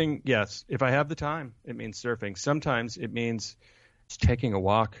 Surfing, yes. If I have the time, it means surfing. Sometimes it means taking a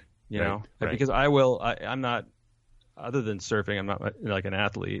walk, Right. Because I'm not, other than surfing, I'm not like an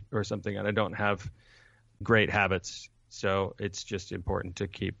athlete or something, and I don't have great habits. So it's just important to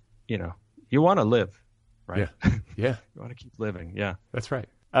keep, you want to live, right? Yeah. You want to keep living. Yeah. That's right.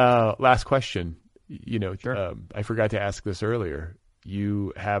 Last question. Sure. I forgot to ask this earlier.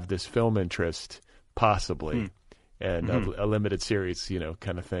 You have this film interest, possibly, and a limited series,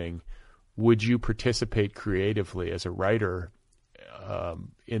 kind of thing. Would you participate creatively as a writer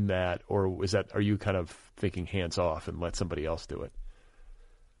in that, or are you kind of thinking hands off and let somebody else do it?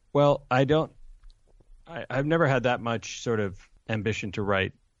 Well, I've never had that much sort of ambition to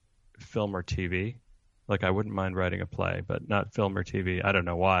write film or TV. Like, I wouldn't mind writing a play, but not film or TV. I don't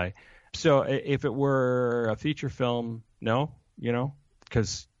know why. So if it were a feature film, no,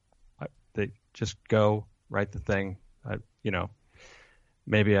 because they just go write the thing.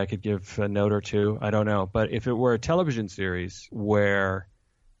 Maybe I could give a note or two. I don't know. But if it were a television series where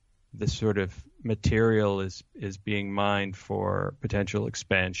the sort of material is being mined for potential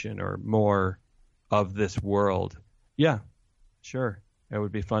expansion or more of this world, yeah, sure, it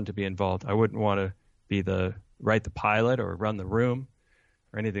would be fun to be involved. I wouldn't want to write the pilot or run the room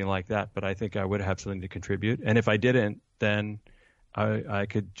or anything like that, but I think I would have something to contribute. And if I didn't, then I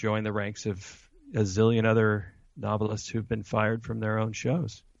could join the ranks of a zillion other novelists who've been fired from their own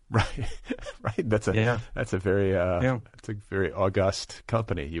shows. Right. That's a very august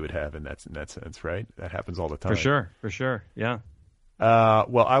company you would have in that sense, right? That happens all the time. For sure. Yeah.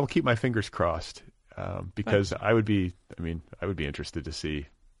 Well, I will keep my fingers crossed because I would be interested to see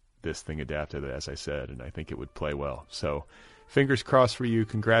this thing adapted, as I said, and I think it would play well. So, fingers crossed for you.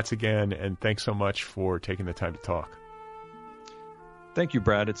 Congrats again, and thanks so much for taking the time to talk. Thank you,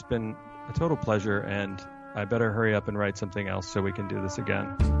 Brad. It's been a total pleasure, and I better hurry up and write something else so we can do this again.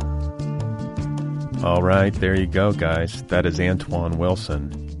 All right, there you go, guys. That is Antoine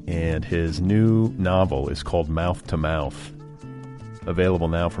Wilson, and his new novel is called Mouth to Mouth. Available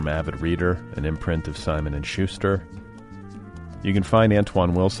now from Avid Reader, an imprint of Simon & Schuster. You can find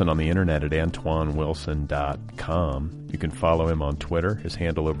Antoine Wilson on the internet at AntoineWilson.com. You can follow him on Twitter. His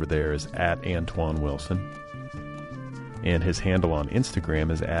handle over there is @AntoineWilson. And his handle on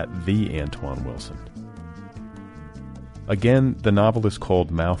Instagram is @TheAntoineWilson. Again, the novel is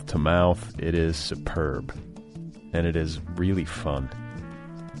called Mouth to Mouth. It is superb, and it is really fun.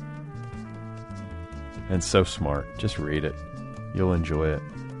 And so smart. Just read it. You'll enjoy it.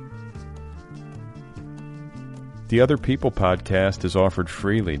 The Other People podcast is offered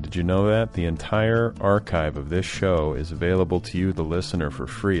freely. Did you know that? The entire archive of this show is available to you, the listener, for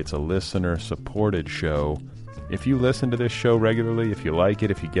free. It's a listener-supported show. If you listen to this show regularly, if you like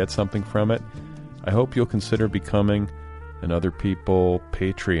it, if you get something from it, I hope you'll consider becoming an Other People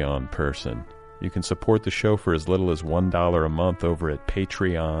Patreon person. You can support the show for as little as $1 a month over at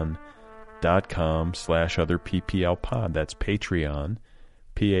patreon.com/otherpplpod. That's Patreon,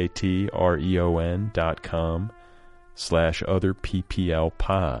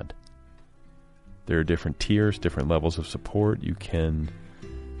 patreon.com/otherpplpod. There are different tiers, different levels of support. You can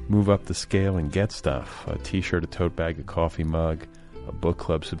move up the scale and get stuff. A t-shirt, a tote bag, a coffee mug, a book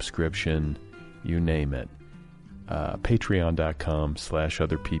club subscription, you name it.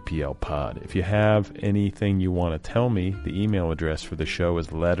 Patreon.com/otherpplpod. If you have anything you want to tell me, the email address for the show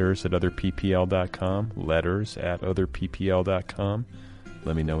is letters@otherppl.com, letters@otherppl.com.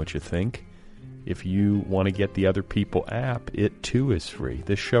 Let me know what you think. If you want to get the Other People app, it too is free.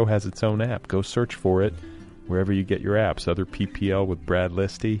 This show has its own app. Go search for it wherever you get your apps. Other PPL with Brad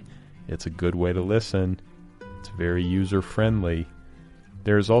Listy. It's a good way to listen. It's very user-friendly.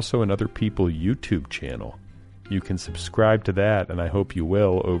 There's also an Other People YouTube channel. You can subscribe to that, and I hope you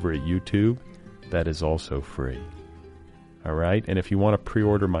will, over at YouTube. That is also free. All right? And if you want to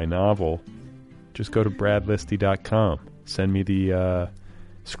pre-order my novel, just go to bradlisty.com. Send me the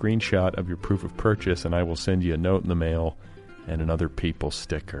screenshot of your proof of purchase, and I will send you a note in the mail and an Other People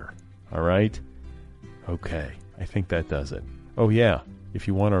sticker. All right? Okay. I think that does it. Oh, yeah. If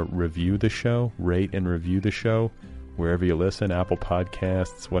you want to review the show, rate and review the show, wherever you listen, Apple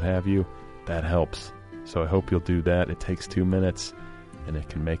Podcasts, what have you, that helps. So I hope you'll do that. It takes 2 minutes, and it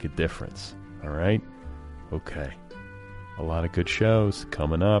can make a difference. All right? Okay. A lot of good shows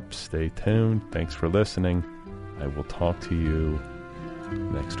coming up. Stay tuned. Thanks for listening. I will talk to you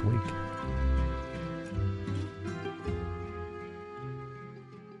next week.